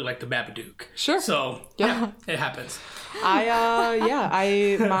looked like the Babadook. Sure. So yeah, it happens. My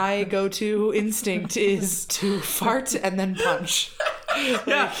go-to instinct is to fart and then punch.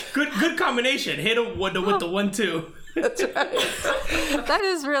 Yeah, good combination. Hit him with the 1-2. That's right. That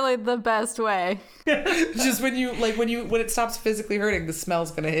is really the best way. Just when it stops physically hurting, the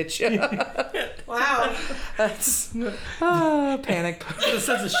smell's gonna hit you. Wow. That's panic. There's a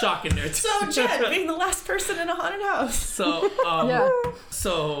sense of shock in there too. So, Jen, being the last person in a haunted house. So,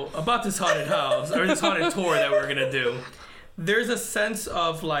 So about this haunted house or this haunted tour that we're gonna do, there's a sense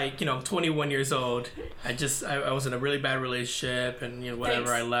of like, 21 years old. I was in a really bad relationship, and whatever.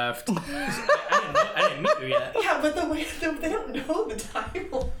 Thanks. I left. I didn't meet you yet. Yeah, but they don't know the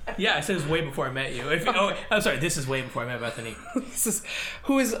timeline. Yeah, I said it was way before I met you. I'm sorry. This is way before I met Bethany.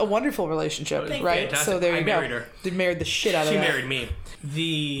 Who is a wonderful relationship, Thank right? Fantastic. So there you I go. married her. They married the shit out of She that. married me.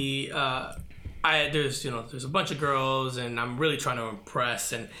 There's a bunch of girls, and I'm really trying to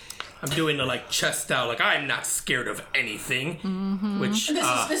impress, and I'm doing the chest out, I'm not scared of anything, which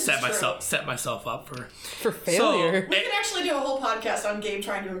This is set myself up for failure. We could actually do a whole podcast on Gabe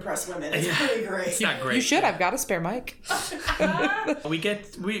trying to impress women. It's pretty great. It's not great. You should. I've got a spare mic. They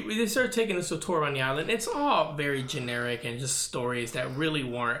started taking us a tour on the island. It's all very generic and just stories that really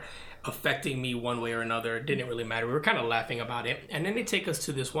weren't affecting me one way or another. It didn't really matter. We were kind of laughing about it. And then they take us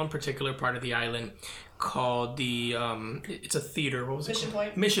to this one particular part of the island called it's a theater. What was it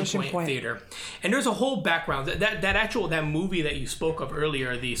called? Mission Point Theater. And there's a whole background. That movie that you spoke of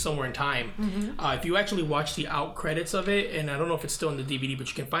earlier, the Somewhere in Time, if you actually watch the out credits of it, and I don't know if it's still in the DVD, but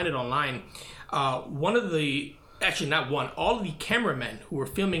you can find it online, all of the cameramen who were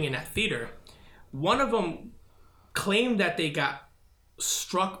filming in that theater, one of them claimed that they got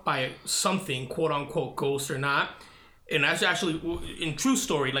struck by something, quote unquote, ghost or not. And that's actually, in true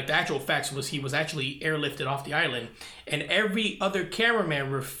story, the actual facts was he was actually airlifted off the island, and every other cameraman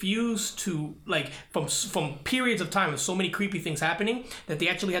refused to, from periods of time of so many creepy things happening, that they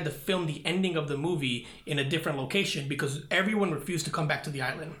actually had to film the ending of the movie in a different location because everyone refused to come back to the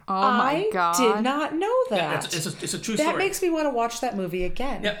island. Oh my God. I did not know that. Yeah, it's a true story. That makes me want to watch that movie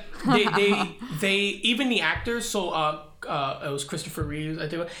again. Yeah, they even the actors. So it was Christopher Reeves, I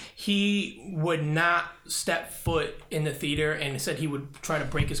think. He would not step foot in the theater, and said he would try to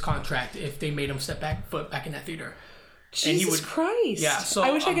break his contract if they made him foot back in that theater. Jesus Christ. Yeah, so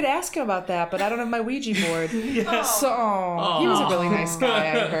I wish I could ask him about that, but I don't have my Ouija board. Yeah. So he was a really nice guy,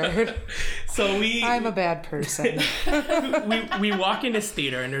 I heard. So I'm a bad person. we walk in this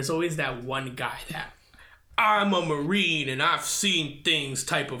theater, and there's always that one guy that I'm a Marine and I've seen things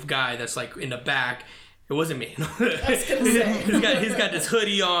type of guy that's in the back. It wasn't me. I was gonna say. He's got this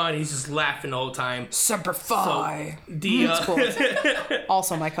hoodie on. He's just laughing the whole time. Semper Fi. So Cool.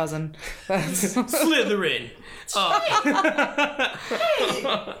 Also my cousin. Slytherin.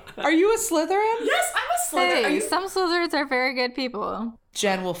 Are you a Slytherin? Yes, I'm a Slytherin. Hey, some Slytherins are very good people.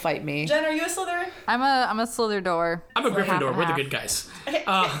 Jen will fight me. Jen, are you a Slytherin? I'm a Slytherdor. I'm a Gryffindor. half and We're the half. good guys.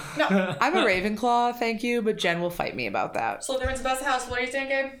 No. I'm a Ravenclaw, thank you, but Jen will fight me about that. Slytherin's the best house. What are you saying,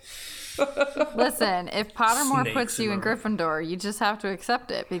 Gabe? Listen, if Pottermore Snakes puts you in in the Gryffindor, you just have to accept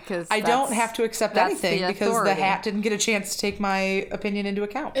it because I don't have to accept that's anything the because the authority. hat didn't get a chance to take my opinion into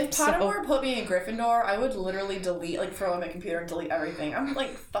account. If Pottermore put me in Gryffindor, I would literally delete, throw on my computer and delete everything. I'm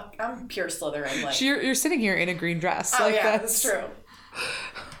I'm pure Slytherin. So you're sitting here in a green dress. Oh yeah, that's true.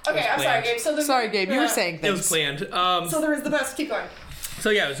 Okay, I'm sorry, Gabe. So Sorry, Gabe, you were saying things. It was planned. Slytherin's the best. Keep going.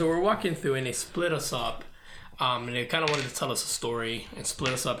 So we're walking through, and they split us up. And they kind of wanted to tell us a story and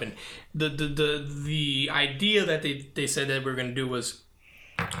split us up. And the idea that they said that we were going to do was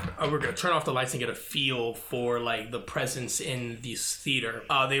we're gonna turn off the lights and get a feel for like the presence in this theater.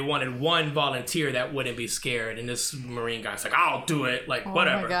 They wanted one volunteer that wouldn't be scared, and this Marine guy's like, I'll do it, like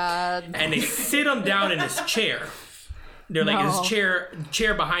whatever. Oh my God. And they sit him down in his chair. They're like his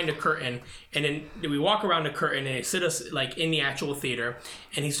chair behind the curtain, and then we walk around the curtain and they sit us like in the actual theater,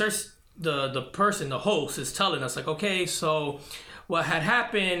 and he starts the host is telling us like, okay, so what had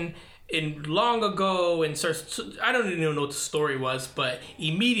happened in long ago, and starts, I don't even know what the story was, but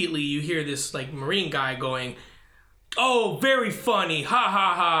immediately you hear this like Marine guy going, oh, very funny, ha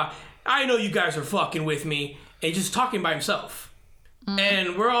ha ha, I know you guys are fucking with me, and just talking by himself.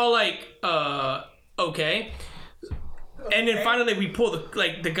 And we're all like, okay. And then finally we pull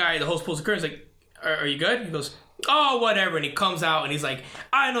the host pulls the curtain, he's like, are you good? He goes, oh, whatever. And he comes out and he's like,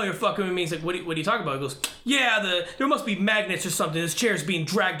 I know you're fucking with me. He's like, what are you talking about? He goes, yeah, there must be magnets or something. This chair's being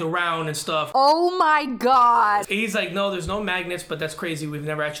dragged around and stuff. Oh my God. He's like, no, there's no magnets, but that's crazy. We've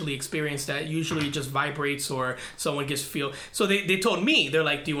never actually experienced that. Usually it just vibrates or someone gets feel. So they told me, they're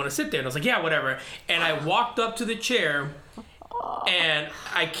like, do you want to sit there? And I was like, yeah, whatever. And I walked up to the chair and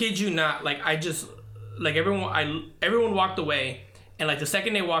I kid you not, like I just, like everyone walked away. And like the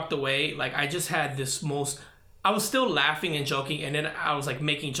second they walked away, like I just had this I was still laughing and joking, and then I was like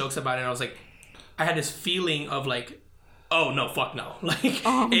making jokes about it, and I was like, I had this feeling of like, oh no, fuck no. Like,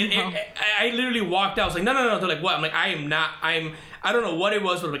 I literally walked out, I was like, no. They're like, what? I'm like, I don't know what it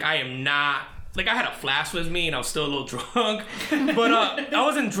was, but like, I am not, like I had a flask with me and I was still a little drunk, but I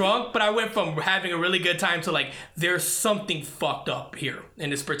wasn't drunk, but I went from having a really good time to like, there's something fucked up here in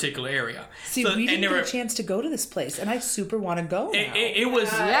this particular area. See, we didn't get a chance to go to this place, and I super want to go now. It was...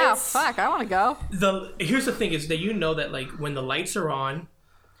 fuck, I want to go. Here's the thing is that you know that like when the lights are on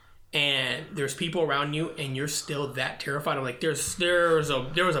and there's people around you and you're still that terrified, I'm like, there was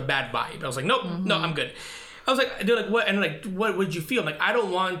a bad vibe. I was like, nope, no, I'm good. I was like, they're like, what? And like, what would you feel? I'm like, I don't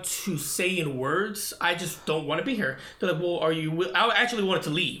want to say in words. I just don't want to be here. They're like, well, I actually wanted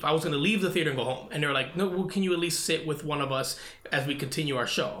to leave. I was going to leave the theater and go home. And they're like, no, well, can you at least sit with one of us as we continue our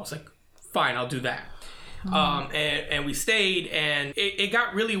show? I was like, fine, I'll do that. And we stayed, and it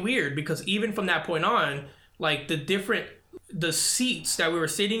got really weird because even from that point on, like the seats that we were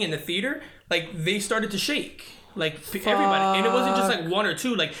sitting in the theater, like they started to shake. Like everybody. And it wasn't just like one or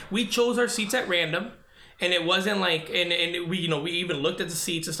two. Like we chose our seats at random. And it wasn't like, and we, we even looked at the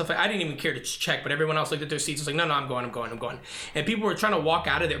seats and stuff. I didn't even care to check, but everyone else looked at their seats. It was like, no, I'm going. And people were trying to walk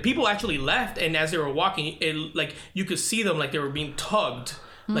out of there. People actually left, and as they were walking, like you could see them like they were being tugged.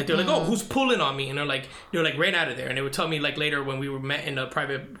 Like they're like, oh, who's pulling on me? And they're like ran out of there. And they would tell me like later when we were met in a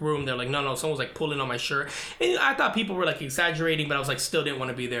private room, they're like, no, someone was like pulling on my shirt. And I thought people were like exaggerating, but I was like, still didn't want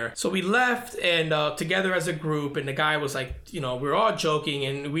to be there. So we left and together as a group, and the guy was like, we were all joking,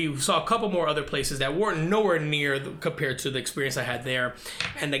 and we saw a couple more other places that weren't nowhere near compared to the experience I had there.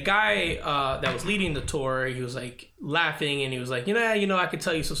 And the guy that was leading the tour, he was like laughing, and he was like, I could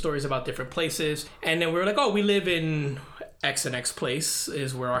tell you some stories about different places. And then we were like, oh, we live in X and X place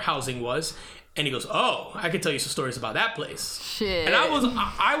is where our housing was. And he goes, oh, I could tell you some stories about that place. Shit. And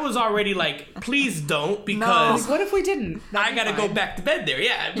I was already like, please don't, because what if we didn't? I gotta go back to bed there.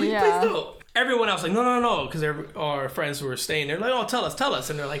 Yeah, please don't. Everyone else like, no, because our friends who were staying there like, oh, tell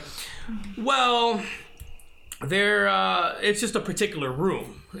us. And they're like, well, it's just a particular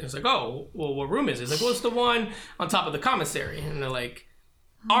room. And it's like, oh, well, what room is it? It's like, well, it's the one on top of the commissary. And they're like,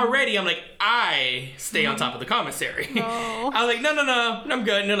 already, I'm like, I stay on top of the commissary. No. I was like, no, I'm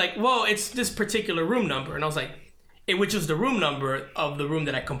good. And they're like, well, it's this particular room number. And I was like, which is the room number of the room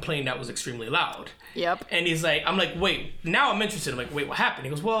that I complained that was extremely loud. Yep. And he's like, I'm like, wait, now I'm interested. I'm like, wait, what happened? He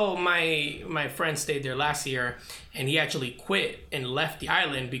goes, well, my friend stayed there last year, and he actually quit and left the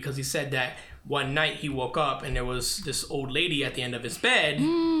island because he said that one night he woke up and there was this old lady at the end of his bed.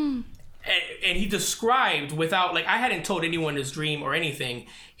 And he described, without, like, I hadn't told anyone his dream or anything.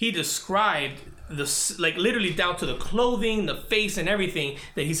 He described like, literally down to the clothing, the face, and everything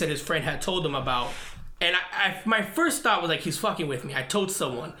that he said his friend had told him about. And my first thought was like, he's fucking with me. I told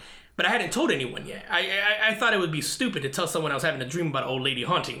someone, but I hadn't told anyone yet. I thought it would be stupid to tell someone I was having a dream about an old lady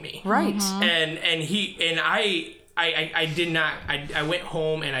haunting me. Right. I did not. I went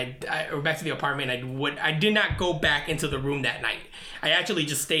home and I back to the apartment. I did not go back into the room that night. I actually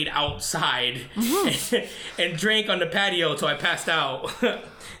just stayed outside and drank on the patio till I passed out.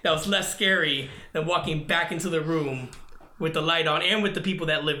 That was less scary than walking back into the room with the light on and with the people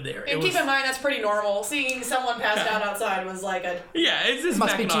that lived there. And keep in mind, that's pretty normal. Seeing someone passed out outside was like it's just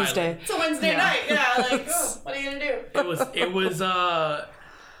must be Tuesday. It's a Wednesday night. Yeah, like, oh, what are you gonna do?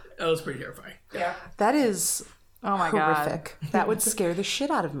 It was pretty terrifying. Yeah. That is oh my horrific. God. That would scare the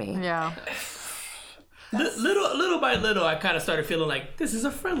shit out of me. Yeah. Little by little, I kind of started feeling like this is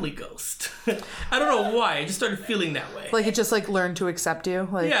a friendly ghost. I don't know why. I just started feeling that way. Like it just like learned to accept you.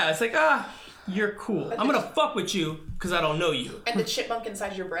 Like Yeah, it's like you're cool. I'm gonna fuck with you because I don't know you. And the chipmunk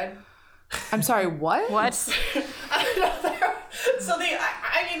inside your bread. I'm sorry, what? What? So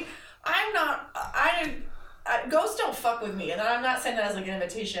I mean, I'm not. Ghosts don't fuck with me, and I'm not saying that as like an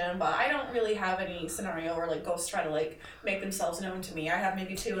invitation, but I don't really have any scenario where like ghosts try to like make themselves known to me. I have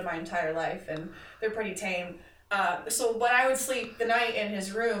maybe 2 in my entire life, and they're pretty tame. So when I would sleep the night in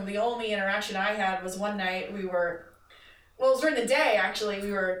his room, the only interaction I had was one night it was during the day, actually.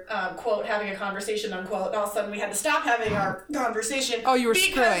 We were, quote, having a conversation, unquote, and all of a sudden we had to stop having our conversation. Oh, you were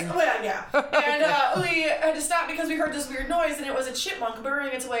screwing. Well, yeah. And we had to stop because we heard this weird noise, and it was a chipmunk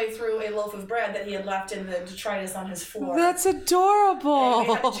burrowing its way through a loaf of bread that he had left in the detritus on his floor. That's adorable. And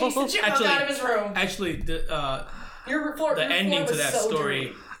we had to chase the chipmunk out of his room. Actually, the ending to that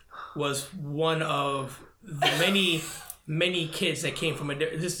story was one of the many kids that came from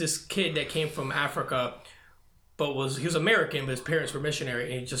this kid that came from Africa. But he was American, but his parents were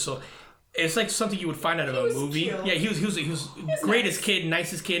missionary, and it's like something you would find out of a movie. Cute. Yeah, he was greatest nice. kid,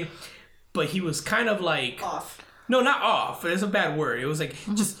 nicest kid, but he was kind of like Off. No, not off. It's a bad word. It was like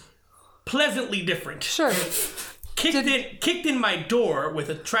just pleasantly different. Sure. Kicked in my door with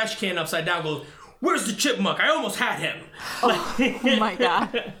a trash can upside down. Goes, where's the chipmunk? I almost had him. Oh my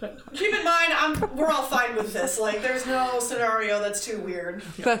god. Keep in mind, we're all fine with this. Like, there's no scenario that's too weird.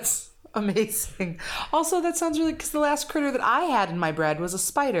 That's amazing. Also, that sounds really, because the last critter that I had in my bread was a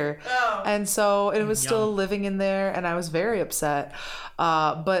spider. Oh. And so it was still Yum. living in there, and I was very upset.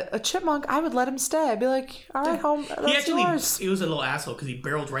 But a chipmunk, I would let him stay. I'd be like, all right, home, that's yours. He was a little asshole because he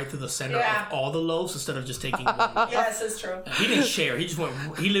barreled right through the center Yeah. of all the loaves instead of just taking one. Yes, it's true. He didn't share. He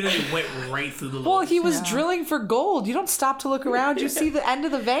literally went right through the loaves. Well, he was drilling for gold. You don't stop to look around. You see the end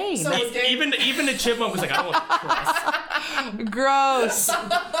of the vein. So- Even the chipmunk was like, I don't want to cross. Gross.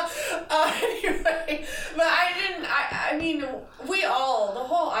 Anyway, but I mean, the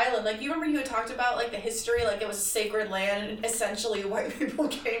whole island, like, you remember you had talked about, like, the history, like, it was a sacred land, and essentially white people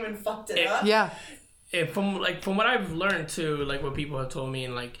came and fucked it up. Yeah. And from what I've learned too, like what people have told me,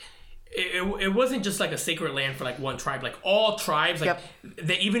 and like it wasn't just like a sacred land for like one tribe. Like all tribes, like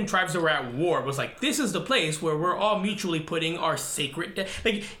even tribes that were at war was like, this is the place where we're all mutually putting our sacred dead.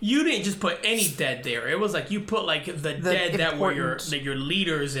 Like you didn't just put any dead there. It was like you put like the dead that were your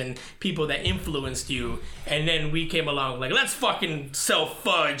leaders and people that influenced you. And then we came along like, let's fucking sell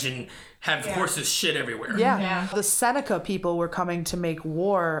fudge and have horses shit everywhere. Yeah. The Seneca people were coming to make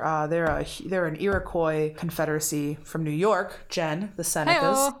war. They're an Iroquois confederacy from New York, Jen, the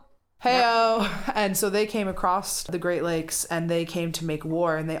Senecas. Heyo. And so they came across the Great Lakes and they came to make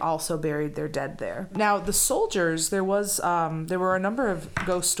war, and they also buried their dead there. Now, the soldiers, there were a number of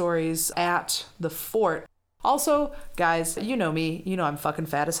ghost stories at the fort. Also, guys, you know me, you know I'm fucking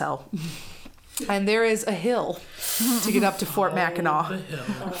fat as hell. And there is a hill to get up to Fort Mackinac.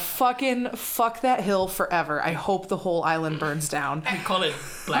 Fucking fuck that hill forever. I hope the whole island burns down. We call it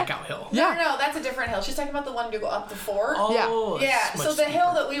Blackout Hill. No, that's a different hill. She's talking about the one to go up the fort. Oh, Yeah, it's so much the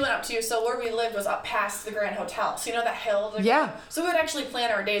hill steeper. that we went up to, so where we lived was up past the Grand Hotel. So you know that hill? Yeah. So we would actually plan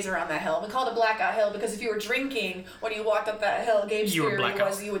our days around that hill. We called it Blackout Hill because if you were drinking when you walked up that hill, Gabe's You were theory blackout.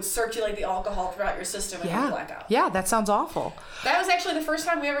 was you would circulate the alcohol throughout your system and you would blackout. Yeah, that sounds awful. That was actually the first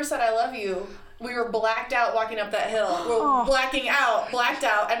time we ever said I love you. We were blacked out walking up that hill. We were blacked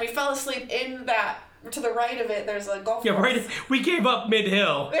out, and we fell asleep in that. To the right of it, there's a golf course. Yeah, right. We gave up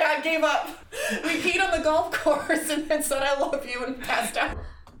mid-hill. Yeah, I gave up. We peed on the golf course and then said I love you and passed out.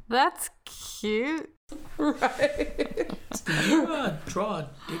 That's cute. Right. Did you draw a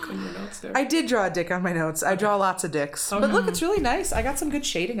dick on your notes there? I did draw a dick on my notes. I draw lots of dicks. But look, it's really nice. I got some good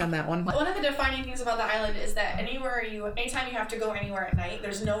shading on that one. One of the defining things about the island is that anytime you have to go anywhere at night,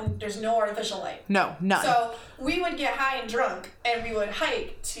 there's no artificial light. No, none. So we would get high and drunk, and we would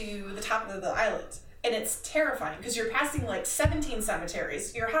hike to the top of the island. And it's terrifying because you're passing like 17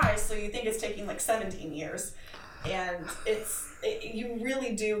 cemeteries. You're high, so you think it's taking like 17 years. And you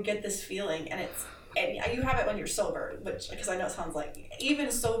really do get this feeling, and you have it when you're sober, because I know it sounds like,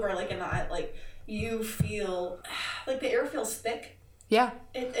 even sober, like in the, like, you feel, like the air feels thick. Yeah.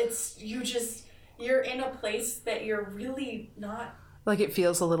 You're in a place that you're really not. Like it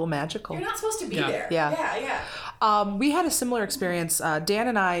feels a little magical. You're not supposed to be Yeah. there. Yeah. Yeah. We had a similar experience. Dan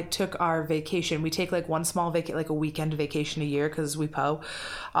and I took our vacation. We take like one small like a weekend vacation a year because we po.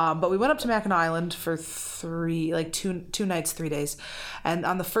 But we went up to Mackinac Island for two nights, 3 days. And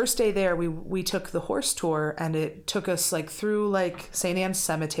on the first day there, we took the horse tour, and it took us like through like St. Anne's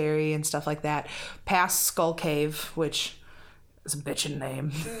Cemetery and stuff like that, past Skull Cave, which It's a bitchin'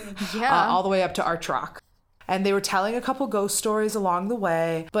 name. Yeah. All the way up to Arch Rock. And they were telling a couple ghost stories along the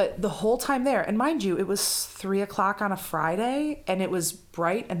way. But the whole time there, and mind you, it was 3:00 on a Friday, and it was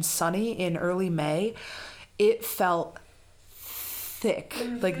bright and sunny in early May. It felt thick.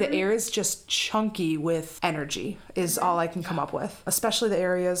 Like the air is just chunky with energy is all I can come up with, especially the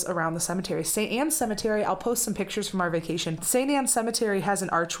areas around the cemetery. St. Anne's Cemetery, I'll post some pictures from our vacation. St. Anne's Cemetery has an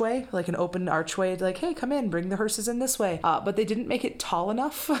archway, like an open archway, like, hey, come in, bring the hearses in this way. But they didn't make it tall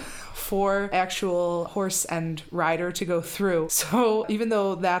enough for actual horse and rider to go through. So even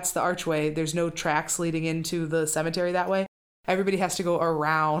though that's the archway, there's no tracks leading into the cemetery that way. Everybody has to go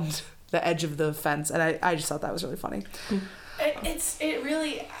around the edge of the fence. And I just thought that was really funny. It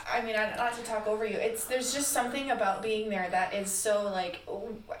really, I mean, not to talk over you, there's just something about being there that is so, like,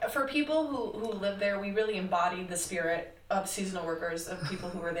 for people who live there, we really embody the spirit of seasonal workers, of people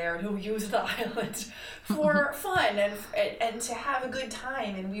who are there and who use the island for fun and to have a good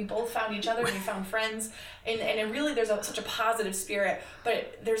time. And we both found each other, we found friends, and it really, there's such a positive spirit,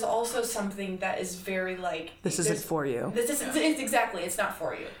 but there's also something that is very, like, This isn't for you. It's exactly, it's not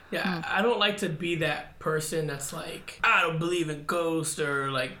for you. Yeah, I don't like to be that person that's like, I don't believe in ghosts, or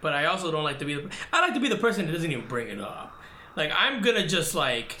like, but I also don't like to be I like to be the person that doesn't even bring it up. Like, I'm gonna just,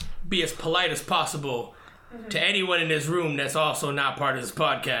 like, be as polite as possible to anyone in this room that's also not part of this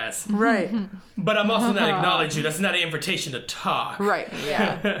podcast. Right. But I'm also not acknowledging you. That's not an invitation to talk. Right.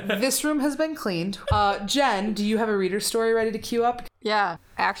 Yeah. This room has been cleaned. Jen, do you have a reader story ready to queue up? Yeah.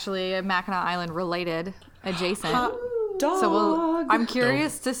 Actually, Mackinac Island related, adjacent. Dog. So I'm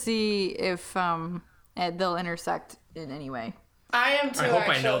curious to see if they'll intersect in any way. I am too, I hope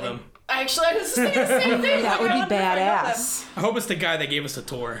actually. I know them. Actually, I was just thinking the same thing. That would I be wonder if I know them. badass. I hope it's the guy that gave us the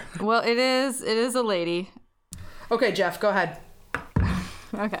tour. Well, it is a lady. Okay, Jeff, go ahead.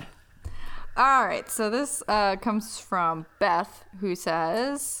 Okay. All right. So this comes from Beth, who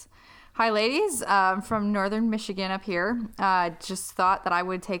says, "Hi, ladies. From northern Michigan up here. Just thought that I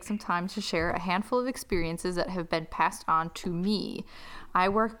would take some time to share a handful of experiences that have been passed on to me. I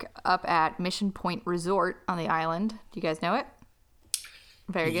work up at Mission Point Resort on the island. Do you guys know it?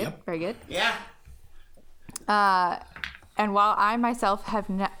 Very good. Yep. Very good. Yeah. And while I myself have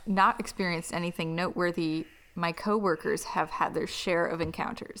not experienced anything noteworthy, my coworkers have had their share of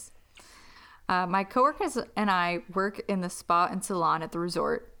encounters. My coworkers and I work in the spa and salon at the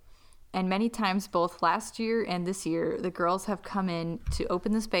resort, and many times both last year and this year, the girls have come in to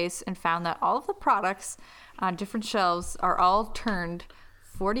open the space and found that all of the products on different shelves are all turned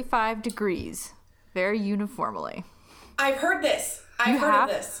 45 degrees very uniformly. I've heard this. I've heard have?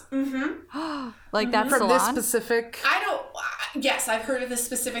 of this. Like that From this salon? specific... Yes, I've heard of this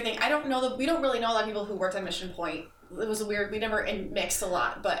specific thing. I don't know we don't really know a lot of people who worked at Mission Point. It was we never mixed a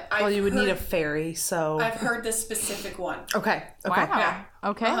lot, but Well, you would need a ferry, so... I've heard this specific one. Okay. Wow. Yeah.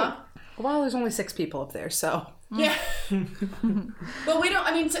 Okay. Uh-huh. Well, there's only 6 people up there, so... Yeah. But we don't,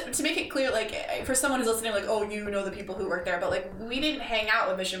 I mean, to make it clear, like, for someone who's listening, like, oh, you know the people who work there, but, like, we didn't hang out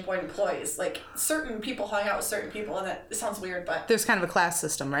with Mission Point employees. Like, certain people hung out with certain people, and that sounds weird, but... There's kind of a class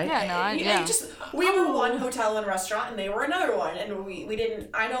system, right? Yeah, We were one hotel and restaurant, and they were another one, and we didn't,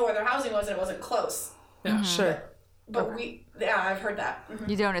 I know where their housing was, and it wasn't close. Yeah. Sure. But I've heard that. Mm-hmm.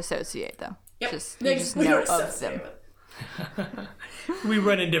 You don't associate, though. Yep. You just We know don't of associate them. with it. We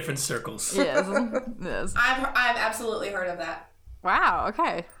run in different circles. Yes. Yes. I've absolutely heard of that. Wow.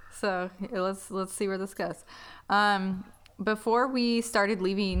 Okay. So let's see where this goes. Before we started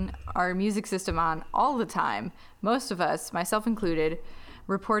leaving our music system on all the time, most of us, myself included,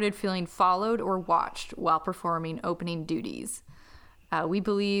 reported feeling followed or watched while performing opening duties. We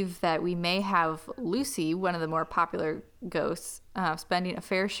believe that we may have Lucy, one of the more popular ghosts, spending a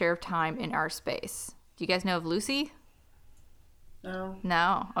fair share of time in our space. Do you guys know of Lucy? No.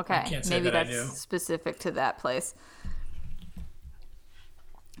 No? Okay. I can't say Maybe that I that's do. specific to that place.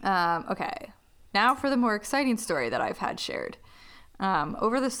 Okay. Now for the more exciting story that I've had shared.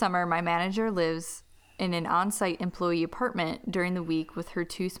 Over the summer, my manager lives in an on-site employee apartment during the week with her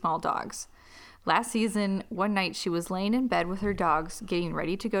 2 small dogs. Last season, one night she was laying in bed with her dogs, getting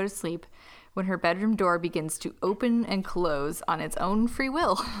ready to go to sleep, when her bedroom door begins to open and close on its own free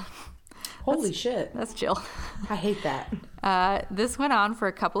will. Holy shit. That's chill. I hate that. This went on for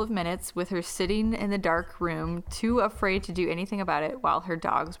a couple of minutes with her sitting in the dark room, too afraid to do anything about it, while her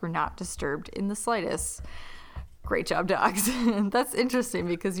dogs were not disturbed in the slightest. Great job, dogs. That's interesting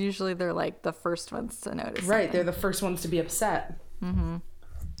because usually they're like the first ones to notice. Right, something. they're the first ones to be upset. I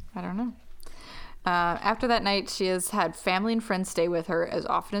don't know. After that night, she has had family and friends stay with her as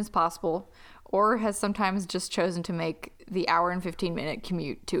often as possible, or has sometimes just chosen to make the hour and 15-minute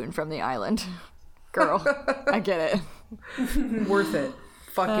commute to and from the island. Girl, I get it. Worth it.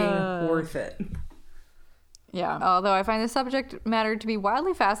 Fucking worth it. Yeah. Although I find the subject matter to be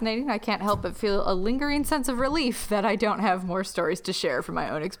wildly fascinating, I can't help but feel a lingering sense of relief that I don't have more stories to share from my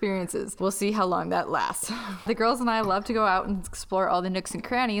own experiences. We'll see how long that lasts. The girls and I love to go out and explore all the nooks and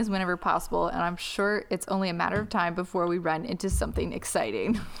crannies whenever possible, and I'm sure it's only a matter of time before we run into something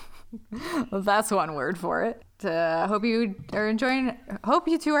exciting. Well, that's one word for it. Hope you are enjoying. Hope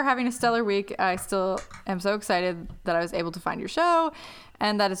you two are having a stellar week. I still am so excited that I was able to find your show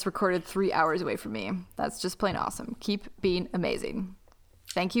and that it's recorded 3 hours away from me. That's just plain awesome. Keep being amazing.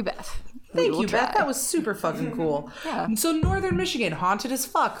 Thank you, Beth. Thank you, Beth. That was super fucking cool. Yeah. So Northern Michigan, haunted as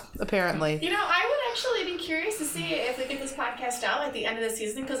fuck, apparently. You know, I would actually be curious to see if we get this podcast out at the end of the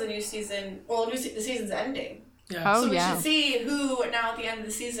season because the new season, the season's ending. Yeah. Oh, So we yeah. should see who now at the end of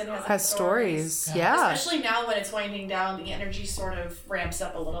the season has Stories. Yeah. Especially now when it's winding down, the energy sort of ramps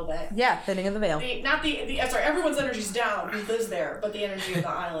up a little bit. Yeah, thinning of the veil. Sorry, everyone's energy's down who lives there, but the energy of the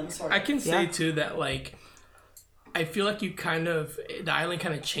island sort of. I can say too that like I feel like the island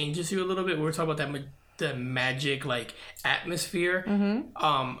kind of changes you a little bit. We were talking about that the magic like atmosphere.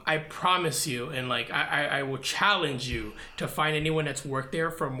 I promise you, and like I will challenge you to find anyone that's worked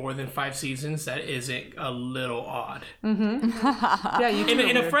there for more than 5 seasons that isn't a little odd. Yeah, you In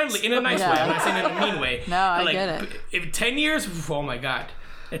a nice way. I'm not saying in a mean way. No, I like, get it. If 10 years, oh my god,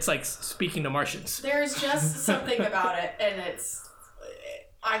 it's like speaking to Martians. There's just something about it, and it's.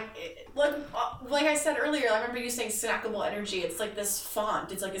 Like I said earlier, I remember you saying snackable energy. It's like this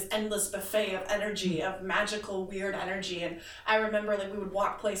font. It's like this endless buffet of energy, of magical, weird energy. And I remember like we would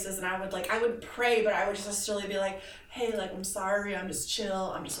walk places and I would pray, but I would just necessarily be like, hey, like, I'm sorry, I'm just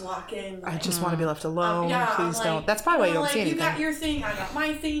chill, I'm just walking. Like, I just want to be left alone. Please I'm don't. like, That's probably why you don't see anything. You got your thing, I got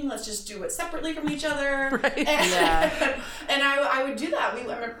my thing. Let's just do it separately from each other. Right. And, and I would do that. I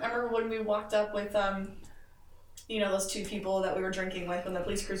remember when we walked up with those 2 people that we were drinking with when the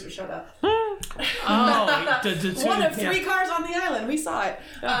police cruiser showed up. One of 3 cars on the island. We saw it.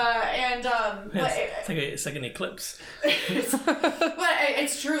 It's like an eclipse. But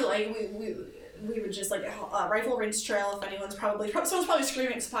it's true. Like we would just like Rifle Range Trail. If someone's probably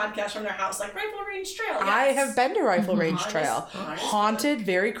screaming at this podcast from their house, like Rifle Range Trail. Yes. I have been to Rifle Range Trail. Haunted,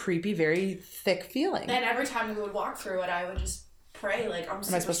 very creepy, very thick feeling. And every time we would walk through it, I would just pray, like, I'm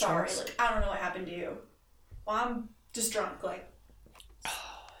super sorry. Like, I don't know what happened to you. Well, I'm just drunk, like.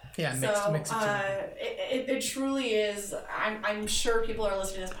 Yeah, mix it truly is. I'm sure people are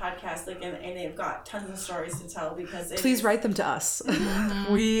listening to this podcast, like, and they've got tons of stories to tell because. Please write them to us.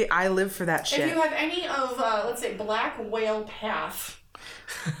 I live for that shit. If you have any of, let's say, Black Whale Path.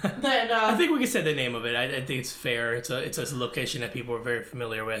 Then I think we can say the name of it. I think it's fair. It's a location that people are very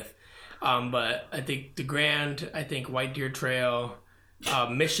familiar with. But I think the Grand, I think White Deer Trail,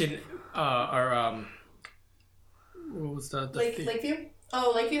 Mission, what was the Lakeview?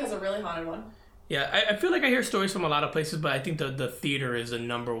 Oh, Lakeview has a really haunted one. Yeah, I feel like I hear stories from a lot of places, but I think the theater is the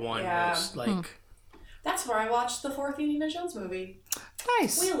number one. Yeah. Most, like. That's where I watched the 4th Indiana Jones movie.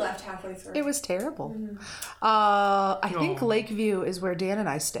 Nice. We left halfway through. It was terrible. I think Lakeview is where Dan and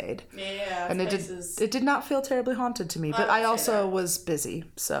I stayed. Yeah, and it did not feel terribly haunted to me, but I also was busy,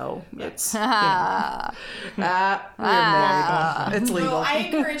 so it's we're married. It's legal. So I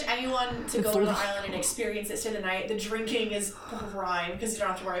encourage anyone to go to the island and experience it, stay the night. The drinking is prime because you don't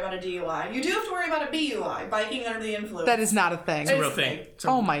have to worry about a DUI. You do have to worry about a BUI, biking under the influence. That is not a thing. It's a real thing.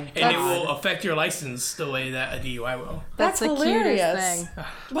 Oh my god! And it will affect your license the way that a DUI will. That's the hilarious. cutest thing.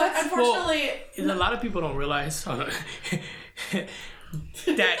 But unfortunately, a lot of people don't realize.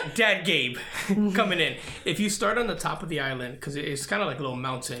 Dad Gabe coming in. If you start on the top of the island, because it's kind of like a little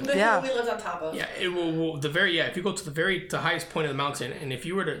mountain. the hill we lived on top of. Yeah, it will. If you go to the highest point of the mountain, and if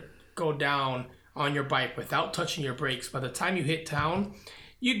you were to go down on your bike without touching your brakes, by the time you hit town,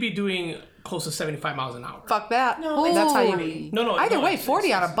 you'd be doing close to 75 miles an hour. Fuck that. No, that's how you. No. Either way,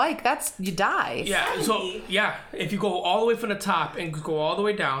 40 on a bike, you die. Yeah. 70. So if you go all the way from the top and go all the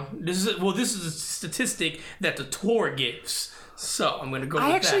way down, this is a statistic that the tour gives. So I'm gonna go.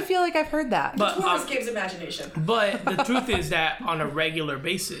 I actually feel like I've heard that. But Tour was Gabe's imagination. But the truth is that on a regular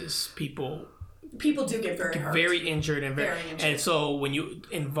basis, people do get very hurt. Very injured and Very injured. And so when you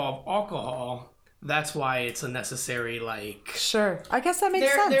involve alcohol, that's why it's a necessary, like... Sure. I guess that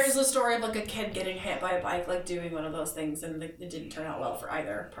makes sense. There's a story of, like, a kid getting hit by a bike, like, doing one of those things, and it didn't turn out well for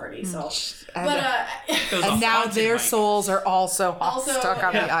either party, so... And now their souls are also stuck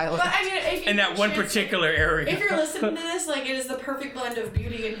on the island. But, I mean, if you in that one particular area. If you're listening to this, like, it is the perfect blend of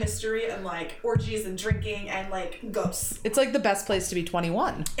beauty and history and, like, orgies and drinking and, like, ghosts. It's, like, the best place to be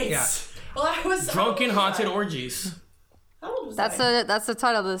 21. Well, I was... Drunken haunted orgies. How old was That's I? the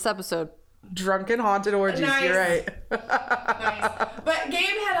title of this episode. Drunken haunted orgies. Nice. You're right. Nice. But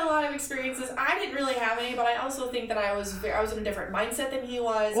Gabe had a lot of experiences. I didn't really have any, but I also think that I was in a different mindset than he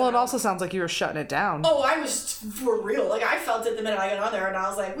was. Well, it also sounds like you were shutting it down. Oh, I was for real. Like, I felt it the minute I got on there, and I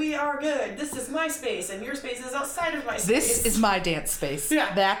was like, we are good. This is my space, and your space is outside of my space. This is my dance space.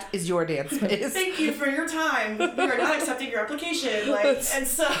 Yeah. That is your dance space. Thank you for your time. We are not accepting your application. Like, and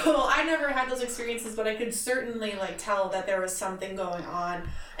so I never had those experiences, but I could certainly, like, tell that there was something going on.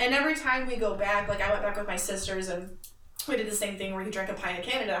 And every time we go back, like, I went back with my sisters, and we did the same thing where he drank a pint of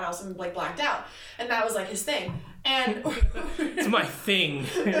Canada House and, like, blacked out. And that was, like, his thing. And It's my thing.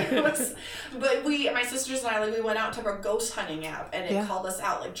 but my sisters and I, like, we went out and took our ghost hunting app, and it called us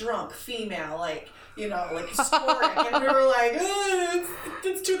out, like, drunk, female, like, you know, like, historic. And we were like,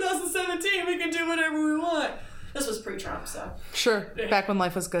 it's 2017, we can do whatever we want. This was pre-Trump, so. Sure. Back when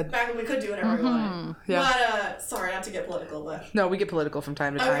life was good. Back when we could do whatever we wanted. Yeah. But, sorry, not to get political, but. No, we get political from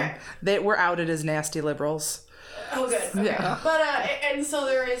time to time. We're outed as nasty liberals. Oh, good. Okay. Yeah. But, and so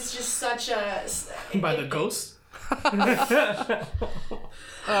there is just such a. By the ghost? I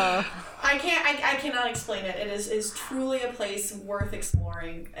cannot explain it. It is truly a place worth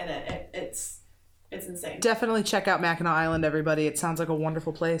exploring, and it's insane. Definitely check out Mackinac Island, everybody. It sounds like a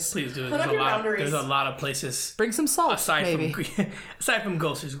wonderful place. Please do. Put up your boundaries. There's a lot of places. Bring some salt, Aside maybe. from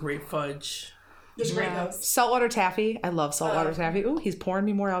ghosts, there's great fudge. There's great ghosts. Saltwater taffy. I love saltwater taffy. Ooh, he's pouring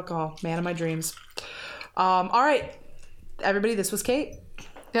me more alcohol. Man of my dreams. All right, everybody. This was Kate.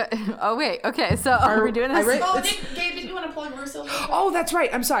 Oh wait, okay. So are we doing this? Gabe, did you want to plug Russo? Oh, that's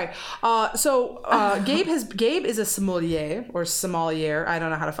right. I'm sorry. Gabe is a sommelier or sommelier. I don't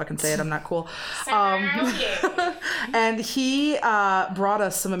know how to fucking say it. I'm not cool. And he brought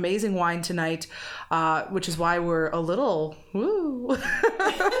us some amazing wine tonight, which is why we're a little woo.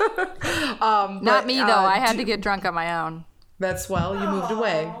 Not me though. I had to get drunk on my own. That's you moved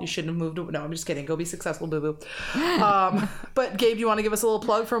away. You shouldn't have moved away. No, I'm just kidding. Go be successful, boo-boo. But Gabe, you want to give us a little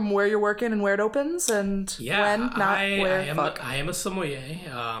plug from where you're working and where it opens and when, I am a sommelier.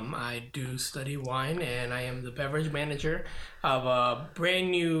 I do study wine, and I am the beverage manager of a brand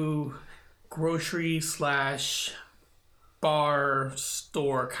new grocery / bar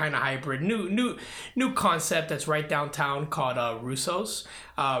store kind of hybrid new concept that's right downtown called Russo's.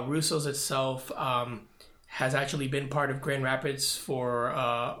 Russo's itself has actually been part of Grand Rapids for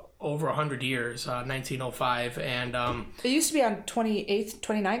over 100 years, 1905, and it used to be on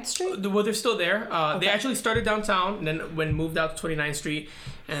 29th Street. Well, they're still there. They actually started downtown, and then moved out to 29th Street,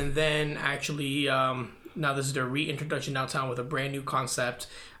 and then actually now this is their reintroduction downtown with a brand new concept.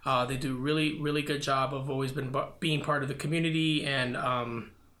 They do really good job of always being part of the community, and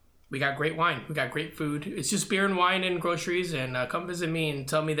we got great wine. We got great food. It's just beer and wine and groceries. And come visit me and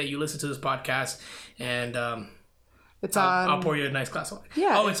tell me that you listen to this podcast. And I'll pour you a nice glass of wine.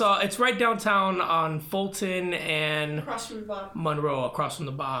 Yeah. Oh, it's right downtown on Fulton and Across from the Bob. Monroe, across from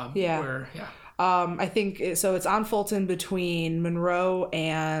the Bob. Yeah. I think so. It's on Fulton between Monroe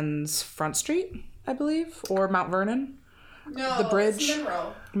and Front Street, I believe, or Mount Vernon. No, the bridge. It's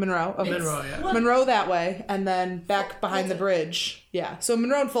Monroe. Okay. Monroe, yeah. Monroe that way, and then back behind the bridge. Yeah. So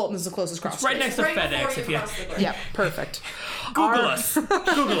Monroe and Fulton is the closest cross. It's right next to FedEx. If you yeah, perfect. Google us.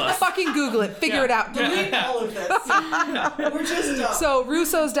 Fucking Google it. Figure it out. Delete all of this. We're just dumb. So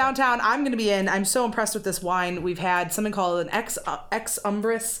Russo's downtown. I'm going to be in. I'm so impressed with this wine. We've had something called an Ex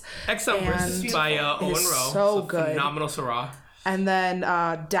Umbris. Ex Umbris by Owen Rowe. So good. Phenomenal Syrah. And then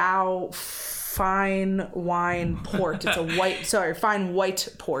Dow Fine Wine Port. It's a fine white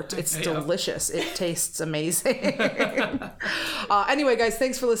port. It's delicious. It tastes amazing. Anyway, guys,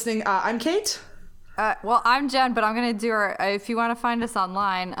 thanks for listening. I'm Kate. Well, I'm Jen, but I'm going to do if you want to find us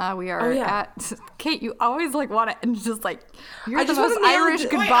online, we are at, Kate, you always like want to, and just like, you're the most Irish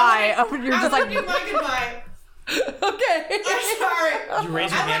goodbye. You're just like, do my goodbye. Okay. I'm sorry. Did you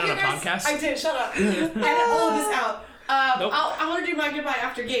raise your hand on a podcast? I did, shut up. Edit all of this out. Nope. I want to do my goodbye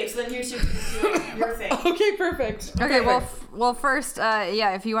after Gabe, so then you should do your thing. Okay, perfect. Okay, well, first,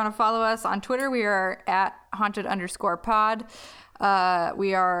 if you want to follow us on Twitter, we are at haunted_pod.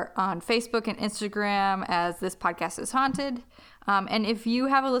 We are on Facebook and Instagram as This Podcast is Haunted. And if you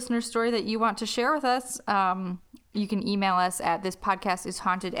have a listener story that you want to share with us, you can email us at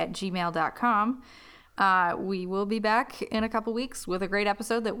thispodcastishaunted@gmail.com. We will be back in a couple weeks with a great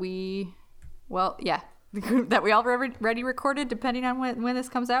episode that we already recorded, depending on when this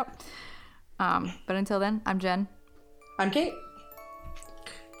comes out. But until then, I'm Jen. I'm Kate.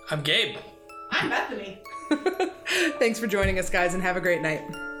 I'm Gabe. I'm Bethany. Thanks for joining us, guys, and have a great night.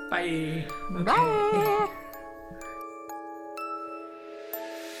 Bye. Bye.